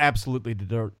absolutely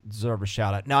deserve a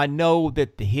shout-out. Now, I know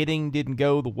that the hitting didn't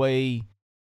go the way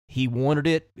he wanted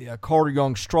it. Carter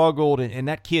Young struggled, and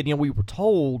that kid, we were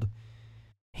told –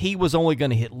 he was only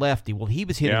going to hit lefty. Well, he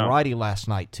was hitting righty last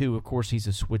night, too. Of course, he's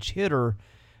a switch hitter.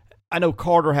 I know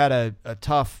Carter had a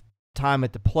tough time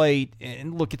at the plate.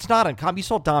 And, look, it's not uncommon. You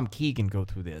saw Dom Keegan go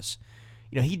through this.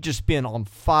 He'd just been on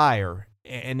fire,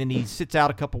 and then he sits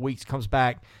out a couple weeks, comes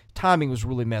back. Timing was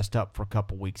really messed up for a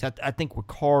couple weeks. I think with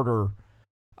Carter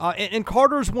and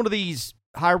Carter's one of these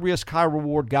high-risk,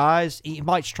 high-reward guys. He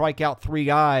might strike out 3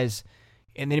 guys,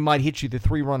 and then he might hit you the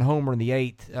 3-run homer in the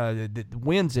 8th that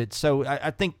wins it. So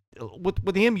I think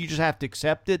with him, you just have to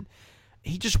accept it.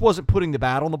 He just wasn't putting the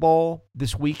bat on the ball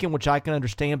this weekend, which I can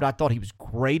understand, but I thought he was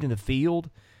great in the field.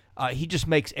 He just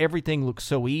makes everything look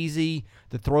so easy.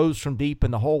 The throws from deep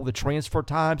in the hole, the transfer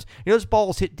times. Those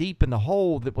balls hit deep in the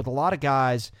hole that with a lot of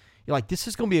guys, you're like, this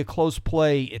is going to be a close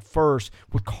play at first.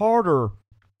 With Carter,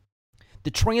 the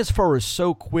transfer is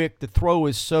so quick, the throw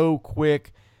is so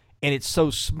quick, and it's so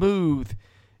smooth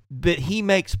that he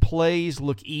makes plays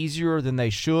look easier than they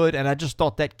should. And I just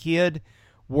thought that kid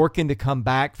working to come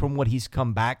back from what he's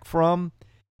come back from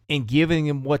and giving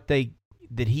him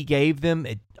that he gave them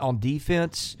on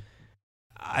defense,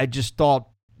 I just thought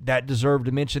that deserved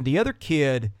to mention. The other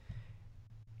kid,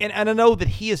 and I know that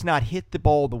he has not hit the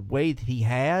ball the way that he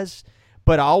has,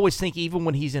 but I always think even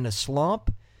when he's in a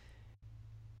slump,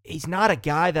 he's not a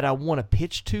guy that I want to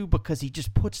pitch to because he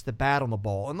just puts the bat on the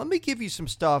ball. And let me give you some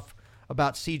stuff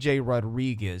about C.J.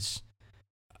 Rodriguez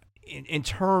in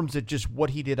terms of just what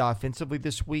he did offensively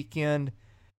this weekend.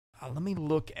 Let me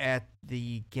look at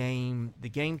the game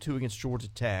 2 against Georgia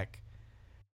Tech.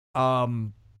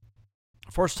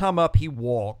 First time up, he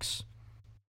walks,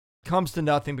 comes to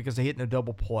nothing because they hit in a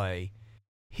double play,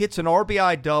 hits an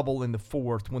RBI double in the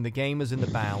 4th when the game is in the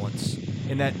balance.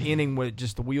 In that inning where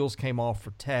just the wheels came off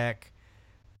for Tech.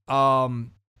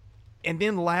 And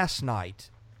then last night,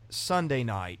 Sunday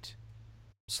night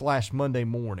 / Monday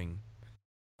morning,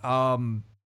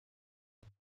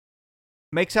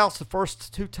 makes outs the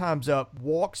first 2 times up,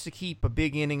 walks to keep a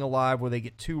big inning alive where they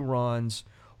get 2 runs,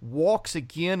 walks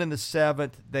again in the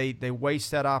 7th. They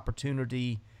waste that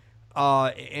opportunity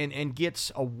and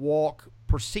gets a walk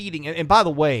proceeding. And by the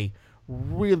way,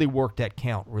 really worked that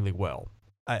count really well.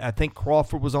 I think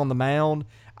Crawford was on the mound.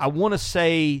 I want to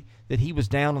say that he was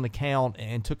down on the count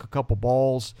and took a couple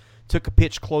balls, took a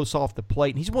pitch close off the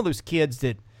plate. And he's one of those kids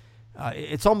that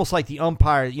it's almost like the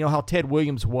umpire, how Ted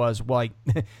Williams was. Like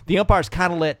the umpires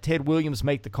kind of let Ted Williams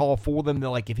make the call for them. They're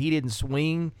like, if he didn't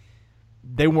swing,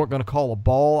 they weren't going to call a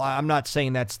ball. I'm not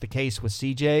saying that's the case with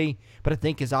CJ, but I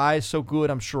think his eye is so good.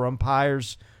 I'm sure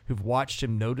umpires who've watched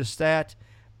him noticed that.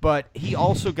 But he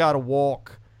also got a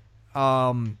walk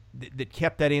that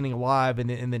kept that inning alive, and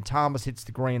then Thomas hits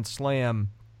the grand slam.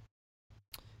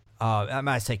 I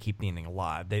might say keep the inning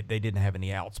alive. They didn't have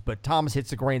any outs, but Thomas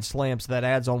hits the grand slam, so that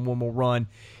adds on one more run.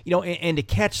 And to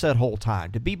catch that whole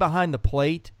time, to be behind the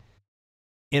plate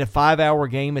in a 5-hour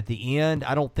game at the end,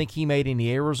 I don't think he made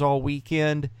any errors all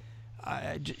weekend.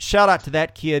 Shout out to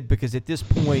that kid because at this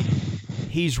point,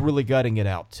 he's really gutting it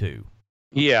out too.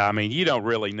 Yeah, I mean, you don't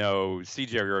really know.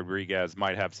 C.J. Rodriguez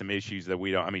might have some issues that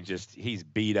we don't. I mean, just he's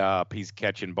beat up. He's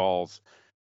catching balls,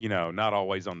 not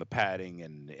always on the padding.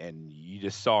 And you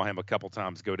just saw him a couple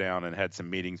times go down and had some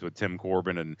meetings with Tim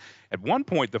Corbin. And at one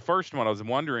point, the first one, I was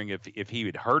wondering if he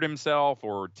had hurt himself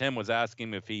or Tim was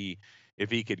asking him if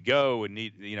he could go and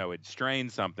had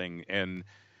strained something. And,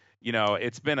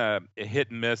 it's been a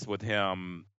hit and miss with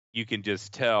him. You can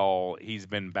just tell he's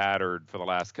been battered for the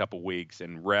last couple weeks,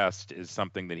 and rest is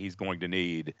something that he's going to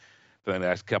need for the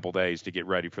next couple days to get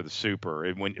ready for the Super.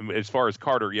 And as far as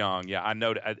Carter Young, yeah, I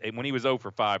know when he was 0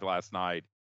 for 5 last night,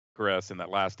 Chris, in that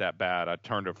last at bat, I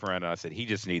turned to a friend and I said, he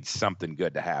just needs something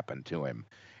good to happen to him.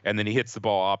 And then he hits the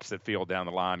ball opposite field down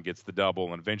the line, gets the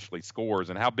double, and eventually scores.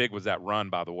 And how big was that run,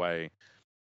 by the way?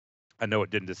 I know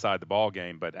it didn't decide the ball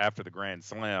game, but after the grand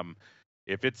slam,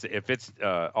 if it's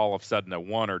all of a sudden a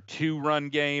 1 or 2 run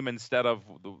game instead of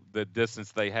the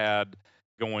distance they had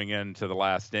going into the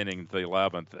last inning, the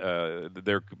 11th,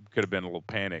 there could have been a little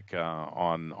panic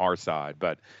on our side.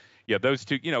 But yeah, those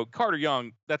two, Carter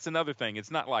Young, that's another thing.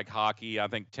 It's not like hockey. I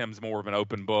think Tim's more of an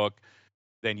open book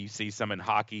than you see some in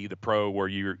hockey, the pro, where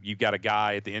you've got a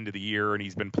guy at the end of the year and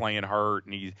he's been playing hurt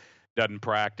and he doesn't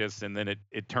practice, and then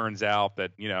it turns out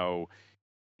that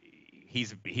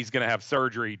he's going to have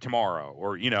surgery tomorrow,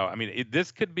 or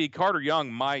this could be Carter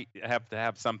Young might have to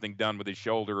have something done with his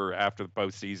shoulder after the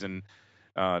postseason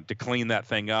to clean that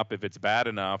thing up if it's bad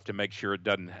enough, to make sure it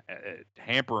doesn't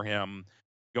hamper him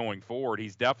going forward.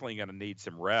 He's definitely going to need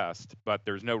some rest, but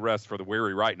there's no rest for the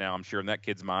weary right now, I'm sure, in that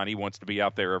kid's mind. He wants to be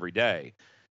out there every day.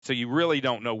 So you really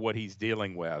don't know what he's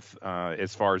dealing with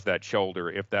as far as that shoulder,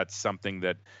 if that's something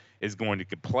that is going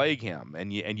to plague him.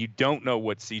 And you don't know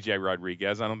what C.J.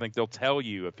 Rodriguez, I don't think they'll tell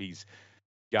you if he's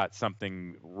got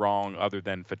something wrong other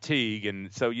than fatigue.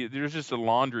 And so there's just a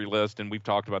laundry list, and we've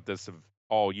talked about this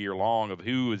all year long, of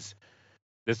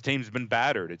this team's been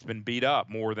battered. It's been beat up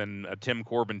more than a Tim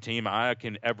Corbin team I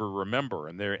can ever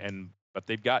remember. But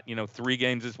they've got 3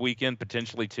 games this weekend,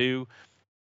 potentially 2,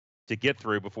 to get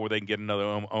through before they can get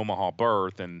another Omaha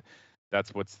berth, and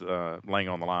that's what's laying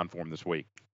on the line for them this week.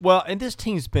 Well, and this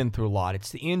team's been through a lot. It's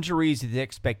the injuries, the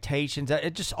expectations.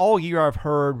 Just all year I've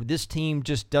heard this team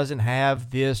just doesn't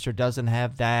have this or doesn't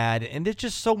have that, and there's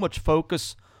just so much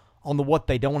focus on what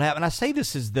they don't have. And I say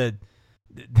this as the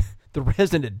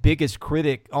resident biggest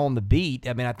critic on the beat.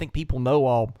 I mean, I think people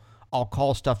know I'll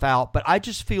call stuff out, but I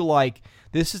just feel like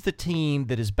this is the team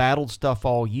that has battled stuff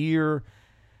all year.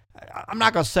 I'm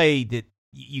not going to say that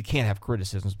you can't have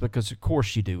criticisms, because of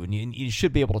course you do, and you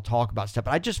should be able to talk about stuff.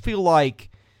 But I just feel like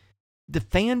the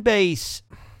fan base,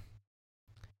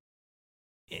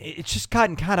 it's just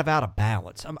gotten kind of out of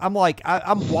balance. I'm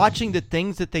watching the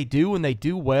things that they do, and they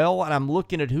do well, and I'm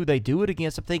looking at who they do it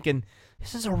against. I'm thinking,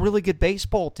 this is a really good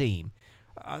baseball team.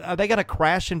 Are they going to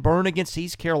crash and burn against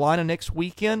East Carolina next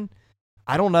weekend?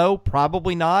 I don't know.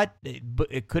 Probably not.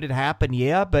 But could it happen?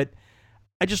 Yeah, but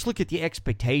I just look at the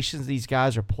expectations these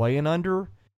guys are playing under,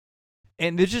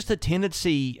 and there's just a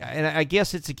tendency, and I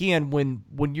guess it's, again,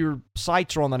 when your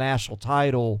sights are on the national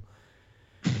title,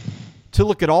 to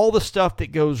look at all the stuff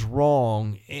that goes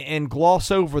wrong and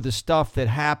gloss over the stuff that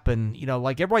happened.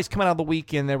 Like everybody's coming out of the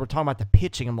weekend, they were talking about the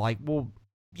pitching. I'm like, well,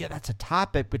 yeah, that's a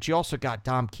topic, but you also got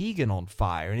Dom Keegan on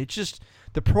fire. And it's just,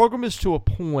 the program is to a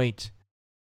point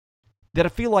that I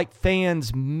feel like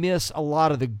fans miss a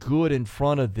lot of the good in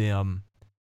front of them.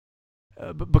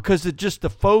 Because the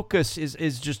focus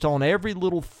is just on every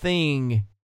little thing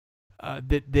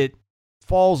that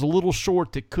falls a little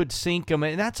short that could sink them.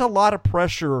 And that's a lot of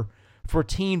pressure for a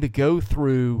team to go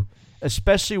through,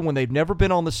 especially when they've never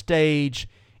been on the stage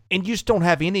and you just don't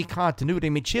have any continuity. I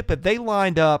mean, Chip, have they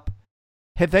lined up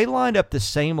the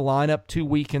same lineup 2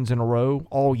 weekends in a row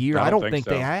all year? I don't think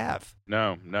so. They have.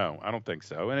 No, I don't think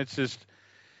so. And it's just,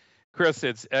 Chris,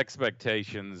 it's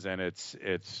expectations, and it's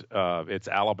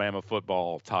Alabama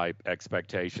football type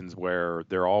expectations, where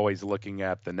they're always looking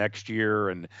at the next year,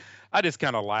 and I just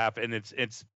kind of laugh, and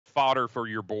it's fodder for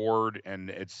your board,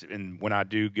 and when I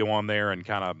do go on there and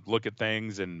kind of look at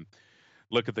things and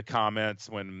look at the comments,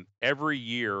 when every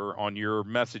year on your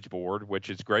message board, which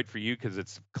is great for you because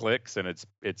it's clicks and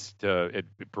it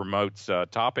promotes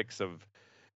topics of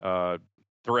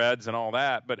threads and all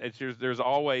that, but there's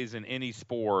always, in any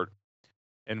sport,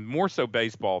 and more so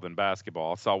baseball than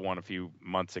basketball. I saw one a few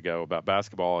months ago about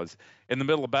basketball, is in the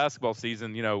middle of basketball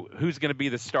season, who's going to be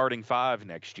the starting 5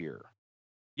 next year?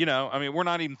 I mean, we're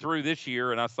not even through this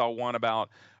year, and I saw one about,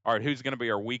 all right, who's going to be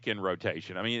our weekend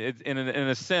rotation? I mean, in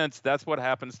a sense, that's what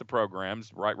happens to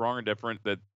programs, right, wrong, or different,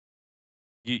 that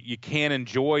you can't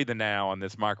enjoy the now in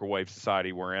this microwave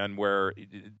society we're in, where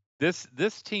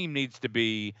this team needs to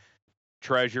be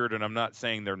treasured, and I'm not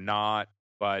saying they're not,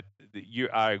 but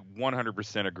I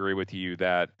 100% agree with you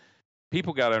that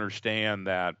people got to understand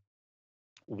that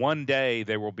one day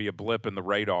there will be a blip in the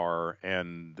radar,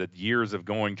 and the years of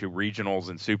going to regionals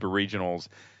and super regionals,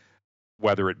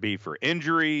 whether it be for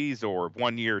injuries or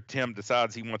 1 year Tim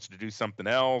decides he wants to do something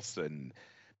else, and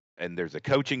there's a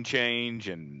coaching change,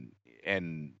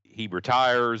 and he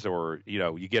retires, or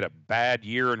you get a bad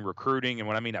year in recruiting. And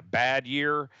when I mean a bad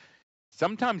year,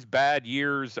 sometimes bad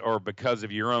years are because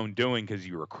of your own doing, because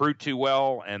you recruit too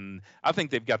well. And I think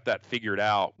they've got that figured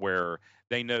out, where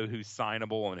they know who's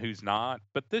signable and who's not.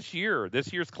 But this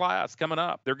year's class coming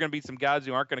up, there are going to be some guys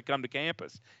who aren't going to come to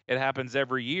campus. It happens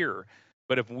every year.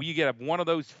 But if you get one of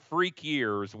those freak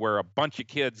years where a bunch of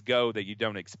kids go that you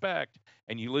don't expect,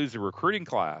 and you lose a recruiting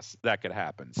class, that could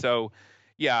happen. So,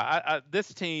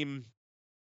 This team,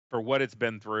 for what it's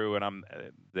been through, and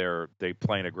they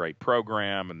playing a great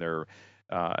program, and they're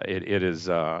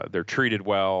treated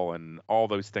well, and all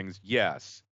those things.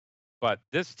 Yes, but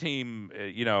this team,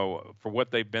 for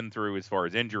what they've been through as far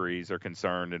as injuries are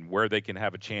concerned, and where they can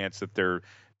have a chance that they're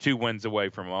 2 wins away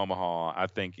from Omaha, I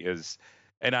think is.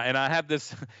 And I have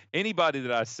this. Anybody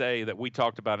that I say that we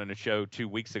talked about in a show 2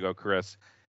 weeks ago, Chris,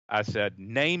 I said,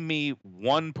 name me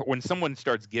one. When someone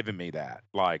starts giving me that,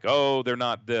 like, oh, they're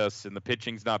not this, and the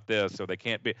pitching's not this, so they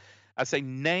can't be. I say,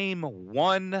 name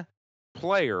one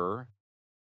player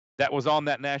that was on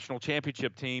that national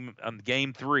championship team on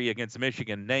Game 3 against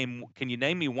Michigan. Can you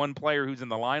name me one player who's in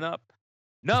the lineup?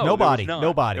 No, nobody.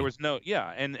 There was no.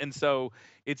 Yeah, and so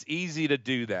it's easy to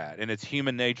do that, and it's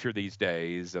human nature these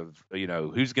days of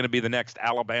who's going to be the next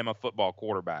Alabama football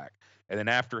quarterback. And then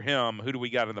after him, who do we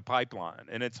got in the pipeline?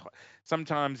 And it's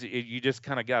sometimes you just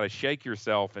kind of got to shake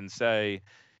yourself and say,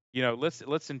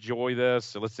 let's enjoy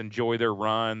this. Let's enjoy their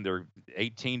run. They're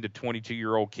 18 to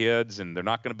 22-year-old kids, and they're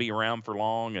not going to be around for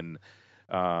long. And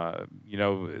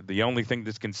the only thing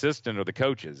that's consistent are the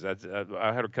coaches.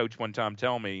 I had a coach one time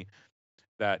tell me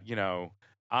that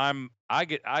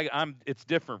it's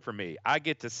different for me. I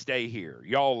get to stay here.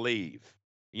 Y'all leave.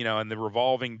 And the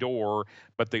revolving door,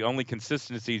 but the only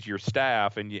consistency is your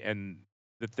staff. And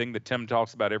the thing that Tim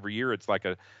talks about every year, it's like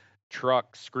a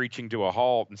truck screeching to a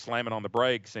halt and slamming on the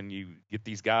brakes, and you get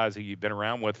these guys who you've been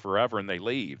around with forever, and they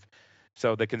leave.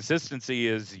 So the consistency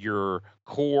is your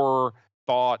core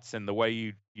thoughts and the way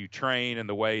you train and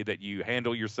the way that you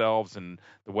handle yourselves and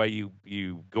the way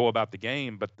you go about the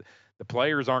game. But the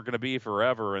players aren't going to be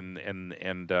forever,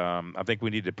 and I think we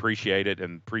need to appreciate it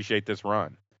and appreciate this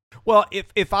run. Well,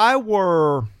 if I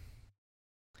were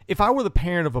the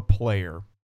parent of a player,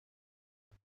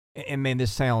 and man,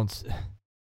 this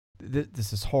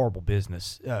is horrible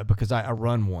business because I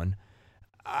run one.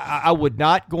 I would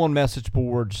not go on message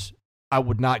boards. I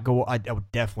would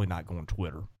definitely not go on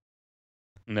Twitter.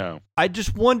 No. I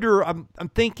just wonder. I'm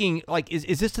thinking, like,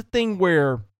 is this a thing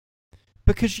where,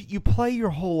 because you play your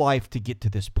whole life to get to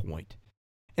this point,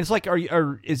 and it's like,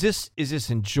 is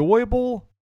this enjoyable?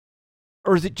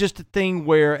 Or is it just a thing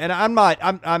where,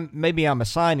 and maybe I'm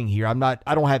assigning here. I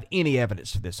don't have any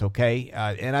evidence of this, okay?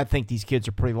 And I think these kids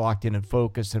are pretty locked in and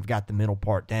focused and have got the mental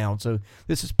part down. So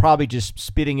this is probably just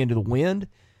spitting into the wind.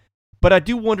 But I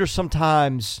do wonder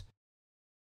sometimes,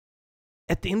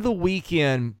 at the end of the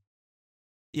weekend,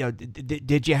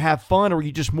 did you have fun, or were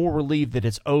you just more relieved that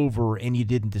it's over and you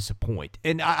didn't disappoint?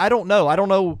 And I don't know. I don't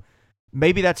know.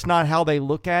 Maybe that's not how they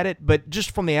look at it. But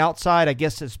just from the outside, I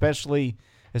guess, especially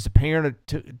as a parent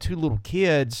of two little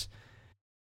kids,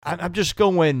 I'm just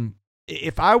going,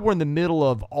 if I were in the middle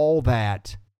of all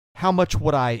that, how much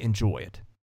would I enjoy it?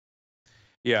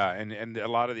 Yeah, and a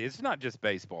lot of it's not just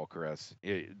baseball, Chris.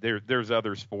 There's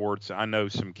other sports. I know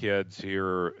some kids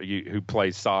here who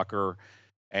play soccer,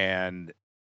 and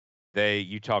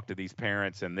you talk to these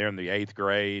parents, and they're in the 8th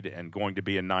grade and going to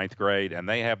be in 9th grade, and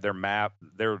they have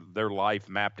their life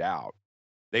mapped out.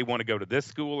 They want to go to this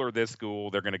school or this school.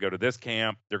 They're going to go to this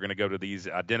camp. They're going to go to these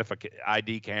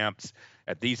ID camps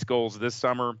at these schools this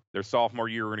summer. Their sophomore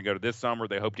year, we're going to go to this summer.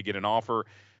 They hope to get an offer.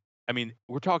 I mean,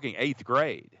 we're talking 8th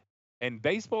grade. And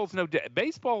baseball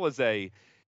is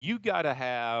you got to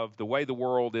have the way the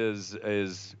world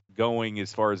is going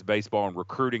as far as baseball and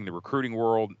recruiting, the recruiting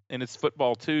world. And it's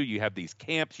football too. You have these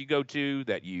camps you go to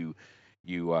that you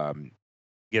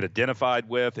get identified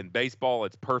with. In baseball,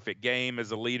 it's Perfect Game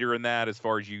as a leader in that, as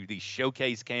far as these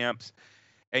showcase camps.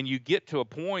 And you get to a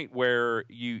point where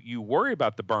you worry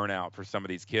about the burnout for some of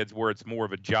these kids, where it's more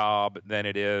of a job than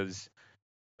it is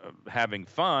having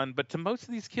fun. But to most of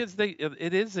these kids,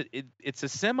 it's a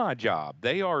semi-job.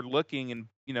 They are looking, and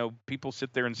people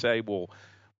sit there and say, well,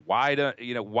 why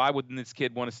wouldn't this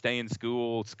kid want to stay in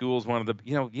school? School's one of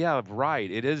the, yeah, right.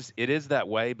 It is that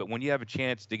way. But when you have a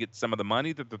chance to get some of the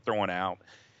money that they're throwing out,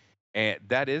 and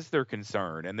that is their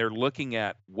concern, and they're looking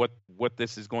at what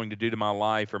this is going to do to my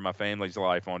life or my family's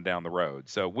life on down the road.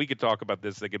 So we could talk about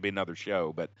this. It could be another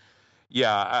show, but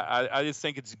yeah, I just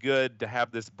think it's good to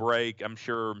have this break. I'm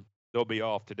sure they'll be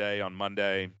off today on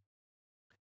Monday.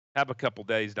 Have a couple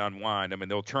days to unwind. I mean,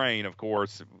 they'll train, of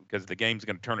course, because the game's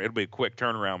going to turn. It'll be a quick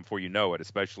turnaround before you know it,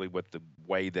 especially with the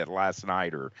way that last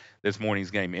night or this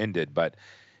morning's game ended. But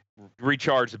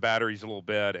recharge the batteries a little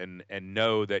bit and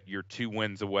know that you're 2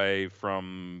 wins away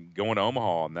from going to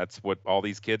Omaha, and that's what all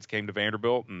these kids came to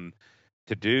Vanderbilt and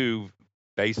to do.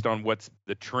 Based on what's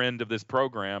the trend of this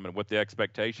program and what the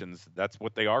expectations, that's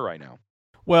what they are right now.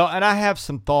 Well, and I have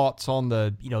some thoughts on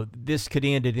this could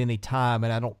end at any time,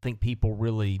 and I don't think people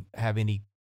really have any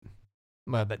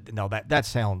Well, that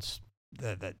sounds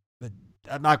that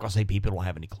I'm not going to say people don't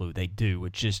have any clue. They do.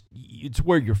 It's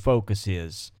where your focus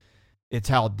is. It's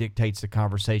how it dictates the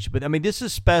conversation. But I mean, this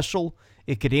is special.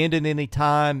 It could end at any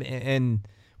time. And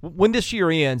when this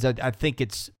year ends, I think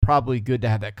it's probably good to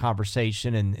have that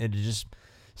conversation and to just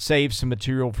save some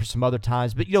material for some other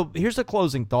times. But, here's a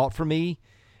closing thought for me.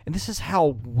 And this is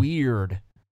how weird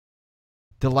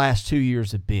the last 2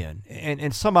 years have been.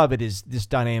 And some of it is this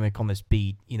dynamic on this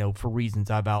beat, for reasons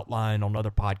I've outlined on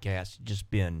other podcasts.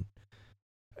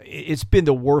 It's been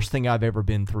the worst thing I've ever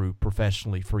been through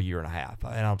professionally for a year and a half.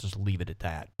 And I'll just leave it at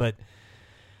that. But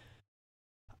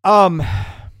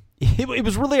it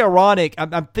was really ironic.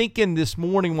 I'm thinking this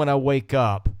morning when I wake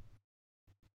up,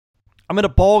 I'm in a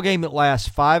ball game that lasts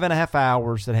 5.5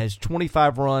 hours, that has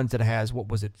 25 runs, that has,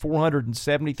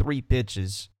 473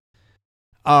 pitches.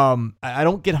 I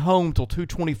don't get home till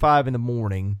 2:25 in the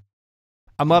morning.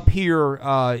 I'm up here.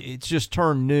 It's just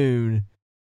turned noon,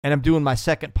 and I'm doing my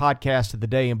second podcast of the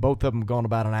day, and both of them gone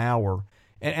about an hour.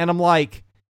 And I'm like,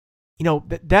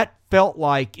 that felt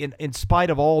like, in spite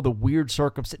of all the weird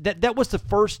circumstances, that was the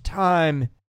first time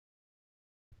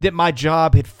that my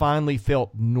job had finally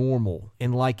felt normal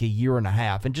in like a year and a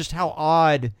half. And just how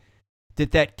odd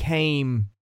that came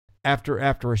after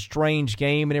a strange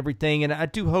game and everything. And I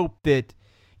do hope that,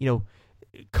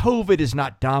 COVID is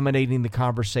not dominating the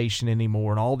conversation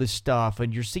anymore and all this stuff,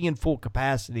 and you're seeing full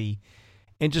capacity.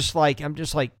 And I'm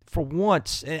just like, for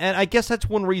once, and I guess that's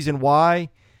one reason why,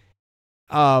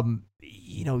 it's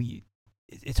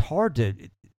hard to,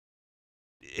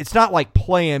 it's not like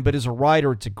playing, but as a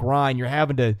writer, it's a grind. You're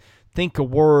having to think of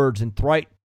words and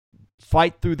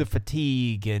fight through the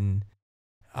fatigue. And,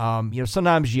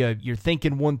 sometimes you're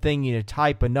thinking one thing, you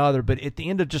type another, but at the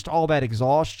end of just all that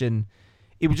exhaustion,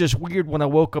 it was just weird when I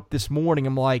woke up this morning.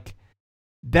 I'm like,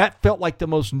 that felt like the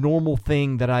most normal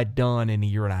thing that I'd done in a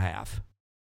year and a half.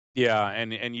 Yeah,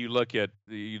 and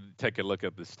you take a look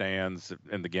at the stands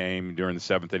in the game during the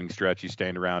seventh inning stretch. You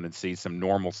stand around and see some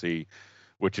normalcy,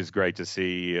 which is great to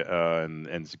see,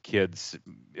 and kids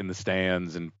in the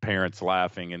stands and parents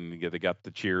laughing, and they got the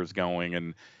cheers going.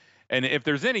 And if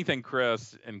there's anything,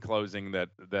 Chris, in closing, that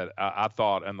I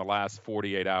thought in the last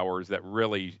 48 hours that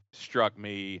really struck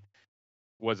me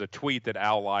was a tweet that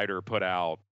Al Leiter put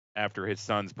out after his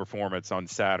son's performance on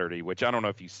Saturday, which I don't know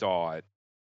if you saw it.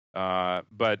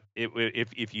 But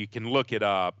if you can look it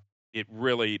up, it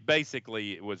really,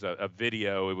 basically, it was a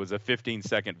video. It was a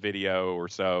 15-second video or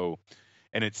so,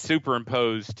 and it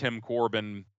superimposed Tim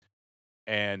Corbin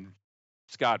and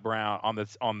Scott Brown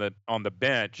on the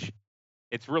bench.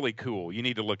 It's really cool. You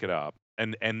need to look it up.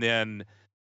 And then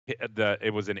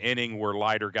it was an inning where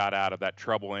Leiter got out of that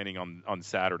trouble inning on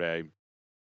Saturday,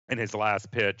 and his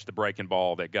last pitch, the breaking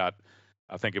ball that got,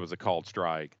 I think it was a called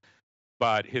strike.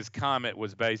 But his comment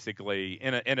was basically,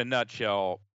 in a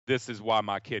nutshell, this is why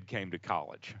my kid came to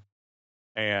college.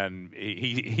 And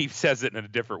he says it in a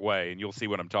different way, and you'll see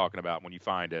what I'm talking about when you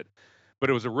find it. But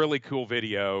it was a really cool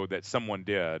video that someone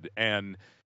did. And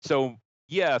so,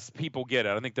 yes, people get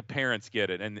it. I think the parents get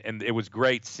it. And it was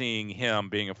great seeing him,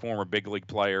 being a former big league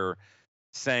player,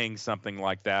 saying something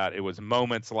like that. It was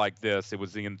moments like this. It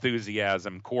was the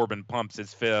enthusiasm. Corbin pumps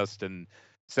his fist, and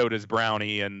so does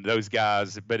Brownie and those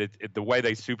guys. But the way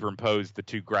they superimposed the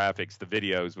two graphics, the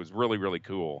videos, was really, really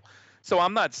cool. So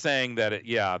I'm not saying that,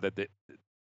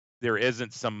 there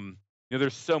isn't some,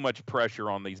 there's so much pressure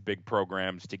on these big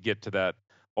programs to get to that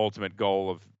ultimate goal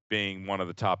of being one of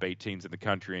the top 8 teams in the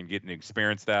country and getting to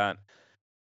experience that.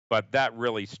 But that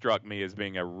really struck me as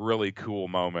being a really cool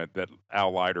moment that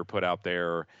Al Leiter put out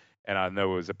there. And I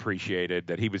know it was appreciated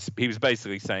that he was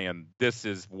basically saying this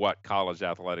is what college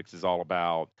athletics is all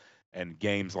about, and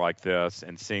games like this,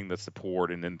 and seeing the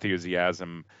support and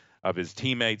enthusiasm of his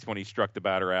teammates when he struck the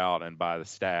batter out, and by the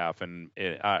staff. And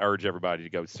I urge everybody to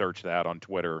go search that on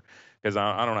Twitter, because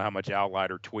I don't know how much Al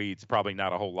Leiter tweets, probably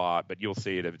not a whole lot, but you'll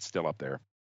see it if it's still up there.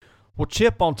 Well,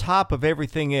 Chip, on top of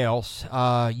everything else,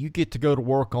 you get to go to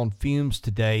work on fumes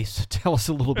today, so tell us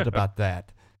a little bit about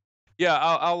that. Yeah,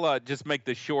 I'll just make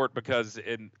this short, because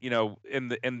in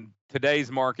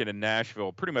today's market in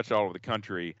Nashville, pretty much all over the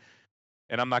country,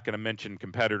 and I'm not going to mention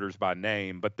competitors by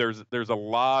name, but there's a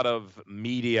lot of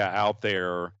media out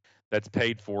there that's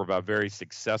paid for by very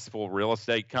successful real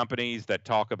estate companies that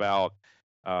talk about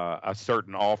a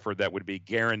certain offer that would be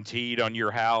guaranteed on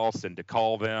your house, and to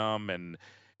call them, and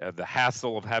the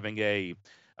hassle of having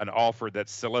an offer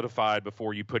that's solidified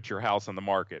before you put your house on the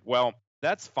market. Well,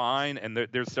 that's fine, and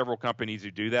there's several companies who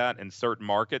do that in certain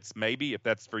markets, maybe, if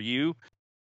that's for you.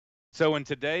 So in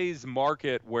today's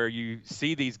market where you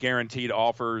see these guaranteed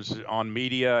offers on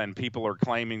media and people are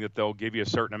claiming that they'll give you a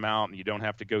certain amount and you don't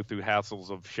have to go through hassles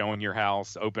of showing your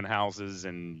house, open houses,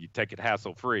 and you take it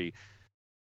hassle-free,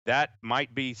 that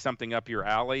might be something up your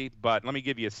alley. But let me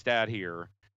give you a stat here.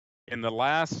 In the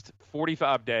last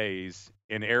 45 days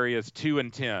in areas 2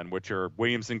 and 10, which are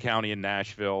Williamson County and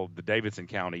Nashville, the Davidson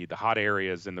County, the hot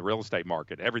areas in the real estate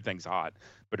market, everything's hot,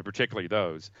 but particularly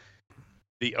those,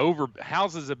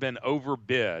 houses have been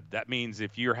overbid. That means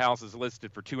if your house is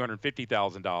listed for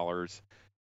 $250,000,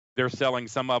 they're selling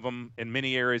some of them in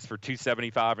many areas for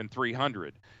 $275,000 and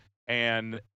 $300,000.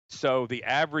 And so the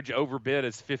average overbid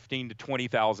is $15,000 to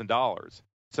 $20,000.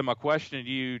 So my question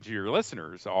to your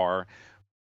listeners are,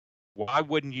 why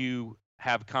wouldn't you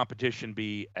have competition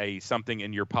be something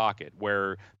in your pocket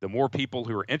where the more people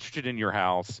who are interested in your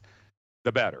house,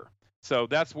 the better? So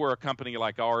that's where a company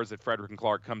like ours at Frederick &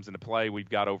 Clark comes into play. We've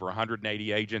got over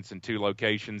 180 agents in 2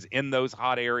 locations in those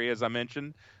hot areas I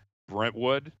mentioned,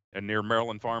 Brentwood and near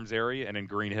Maryland Farms area and in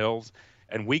Green Hills.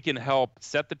 And we can help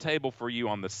set the table for you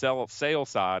on the sale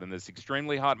side in this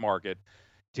extremely hot market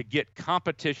to get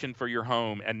competition for your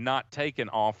home and not take an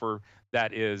offer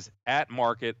that is at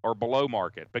market or below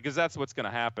market, because that's what's going to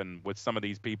happen with some of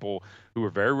these people who are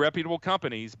very reputable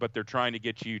companies, but they're trying to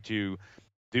get you to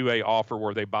do a offer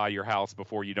where they buy your house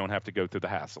before you don't have to go through the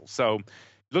hassle. So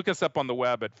look us up on the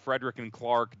web at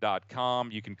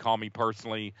frederickandclark.com. You can call me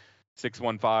personally,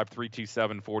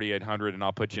 615-327-4800, and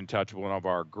I'll put you in touch with one of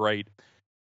our great,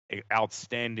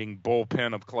 outstanding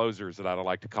bullpen of closers that I'd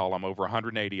like to call them, over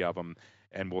 180 of them,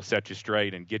 and we'll set you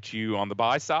straight and get you on the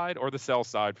buy side or the sell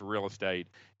side for real estate.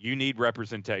 You need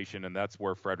representation, and that's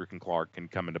where Frederick & Clark can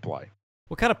come into play.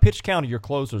 What kind of pitch count are your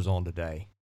closers on today?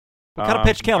 What kind of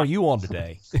pitch count are you on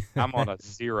today? I'm on a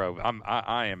 0.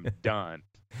 I am done.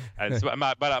 My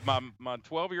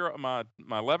 12-year-old, my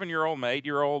 11-year-old, my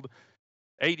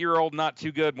 8-year-old, not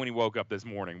too good when he woke up this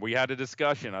morning. We had a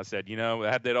discussion. I said, I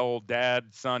had that old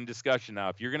dad-son discussion. Now,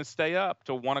 if you're going to stay up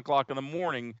till 1 o'clock in the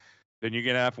morning, then you're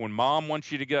going to have, when mom wants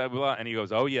you to go, and he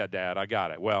goes, oh, yeah, Dad, I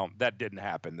got it. Well, that didn't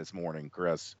happen this morning,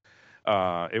 Chris.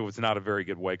 It was not a very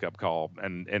good wake-up call,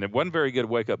 and it wasn't a very good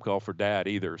wake-up call for Dad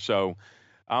either. So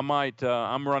I'm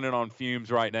running on fumes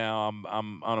right now.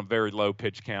 I'm on a very low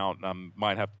pitch count, and I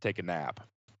might have to take a nap.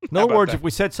 In other words, if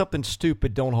we said something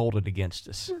stupid, don't hold it against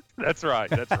us. That's right.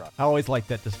 That's right. I always like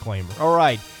that disclaimer. All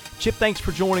right. Chip, thanks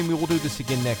for joining me. We'll do this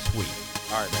again next week.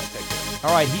 All right, man. Take care.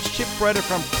 All right. He's Chip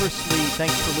Frederick. I'm Chris Lee.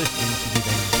 Thanks for listening to the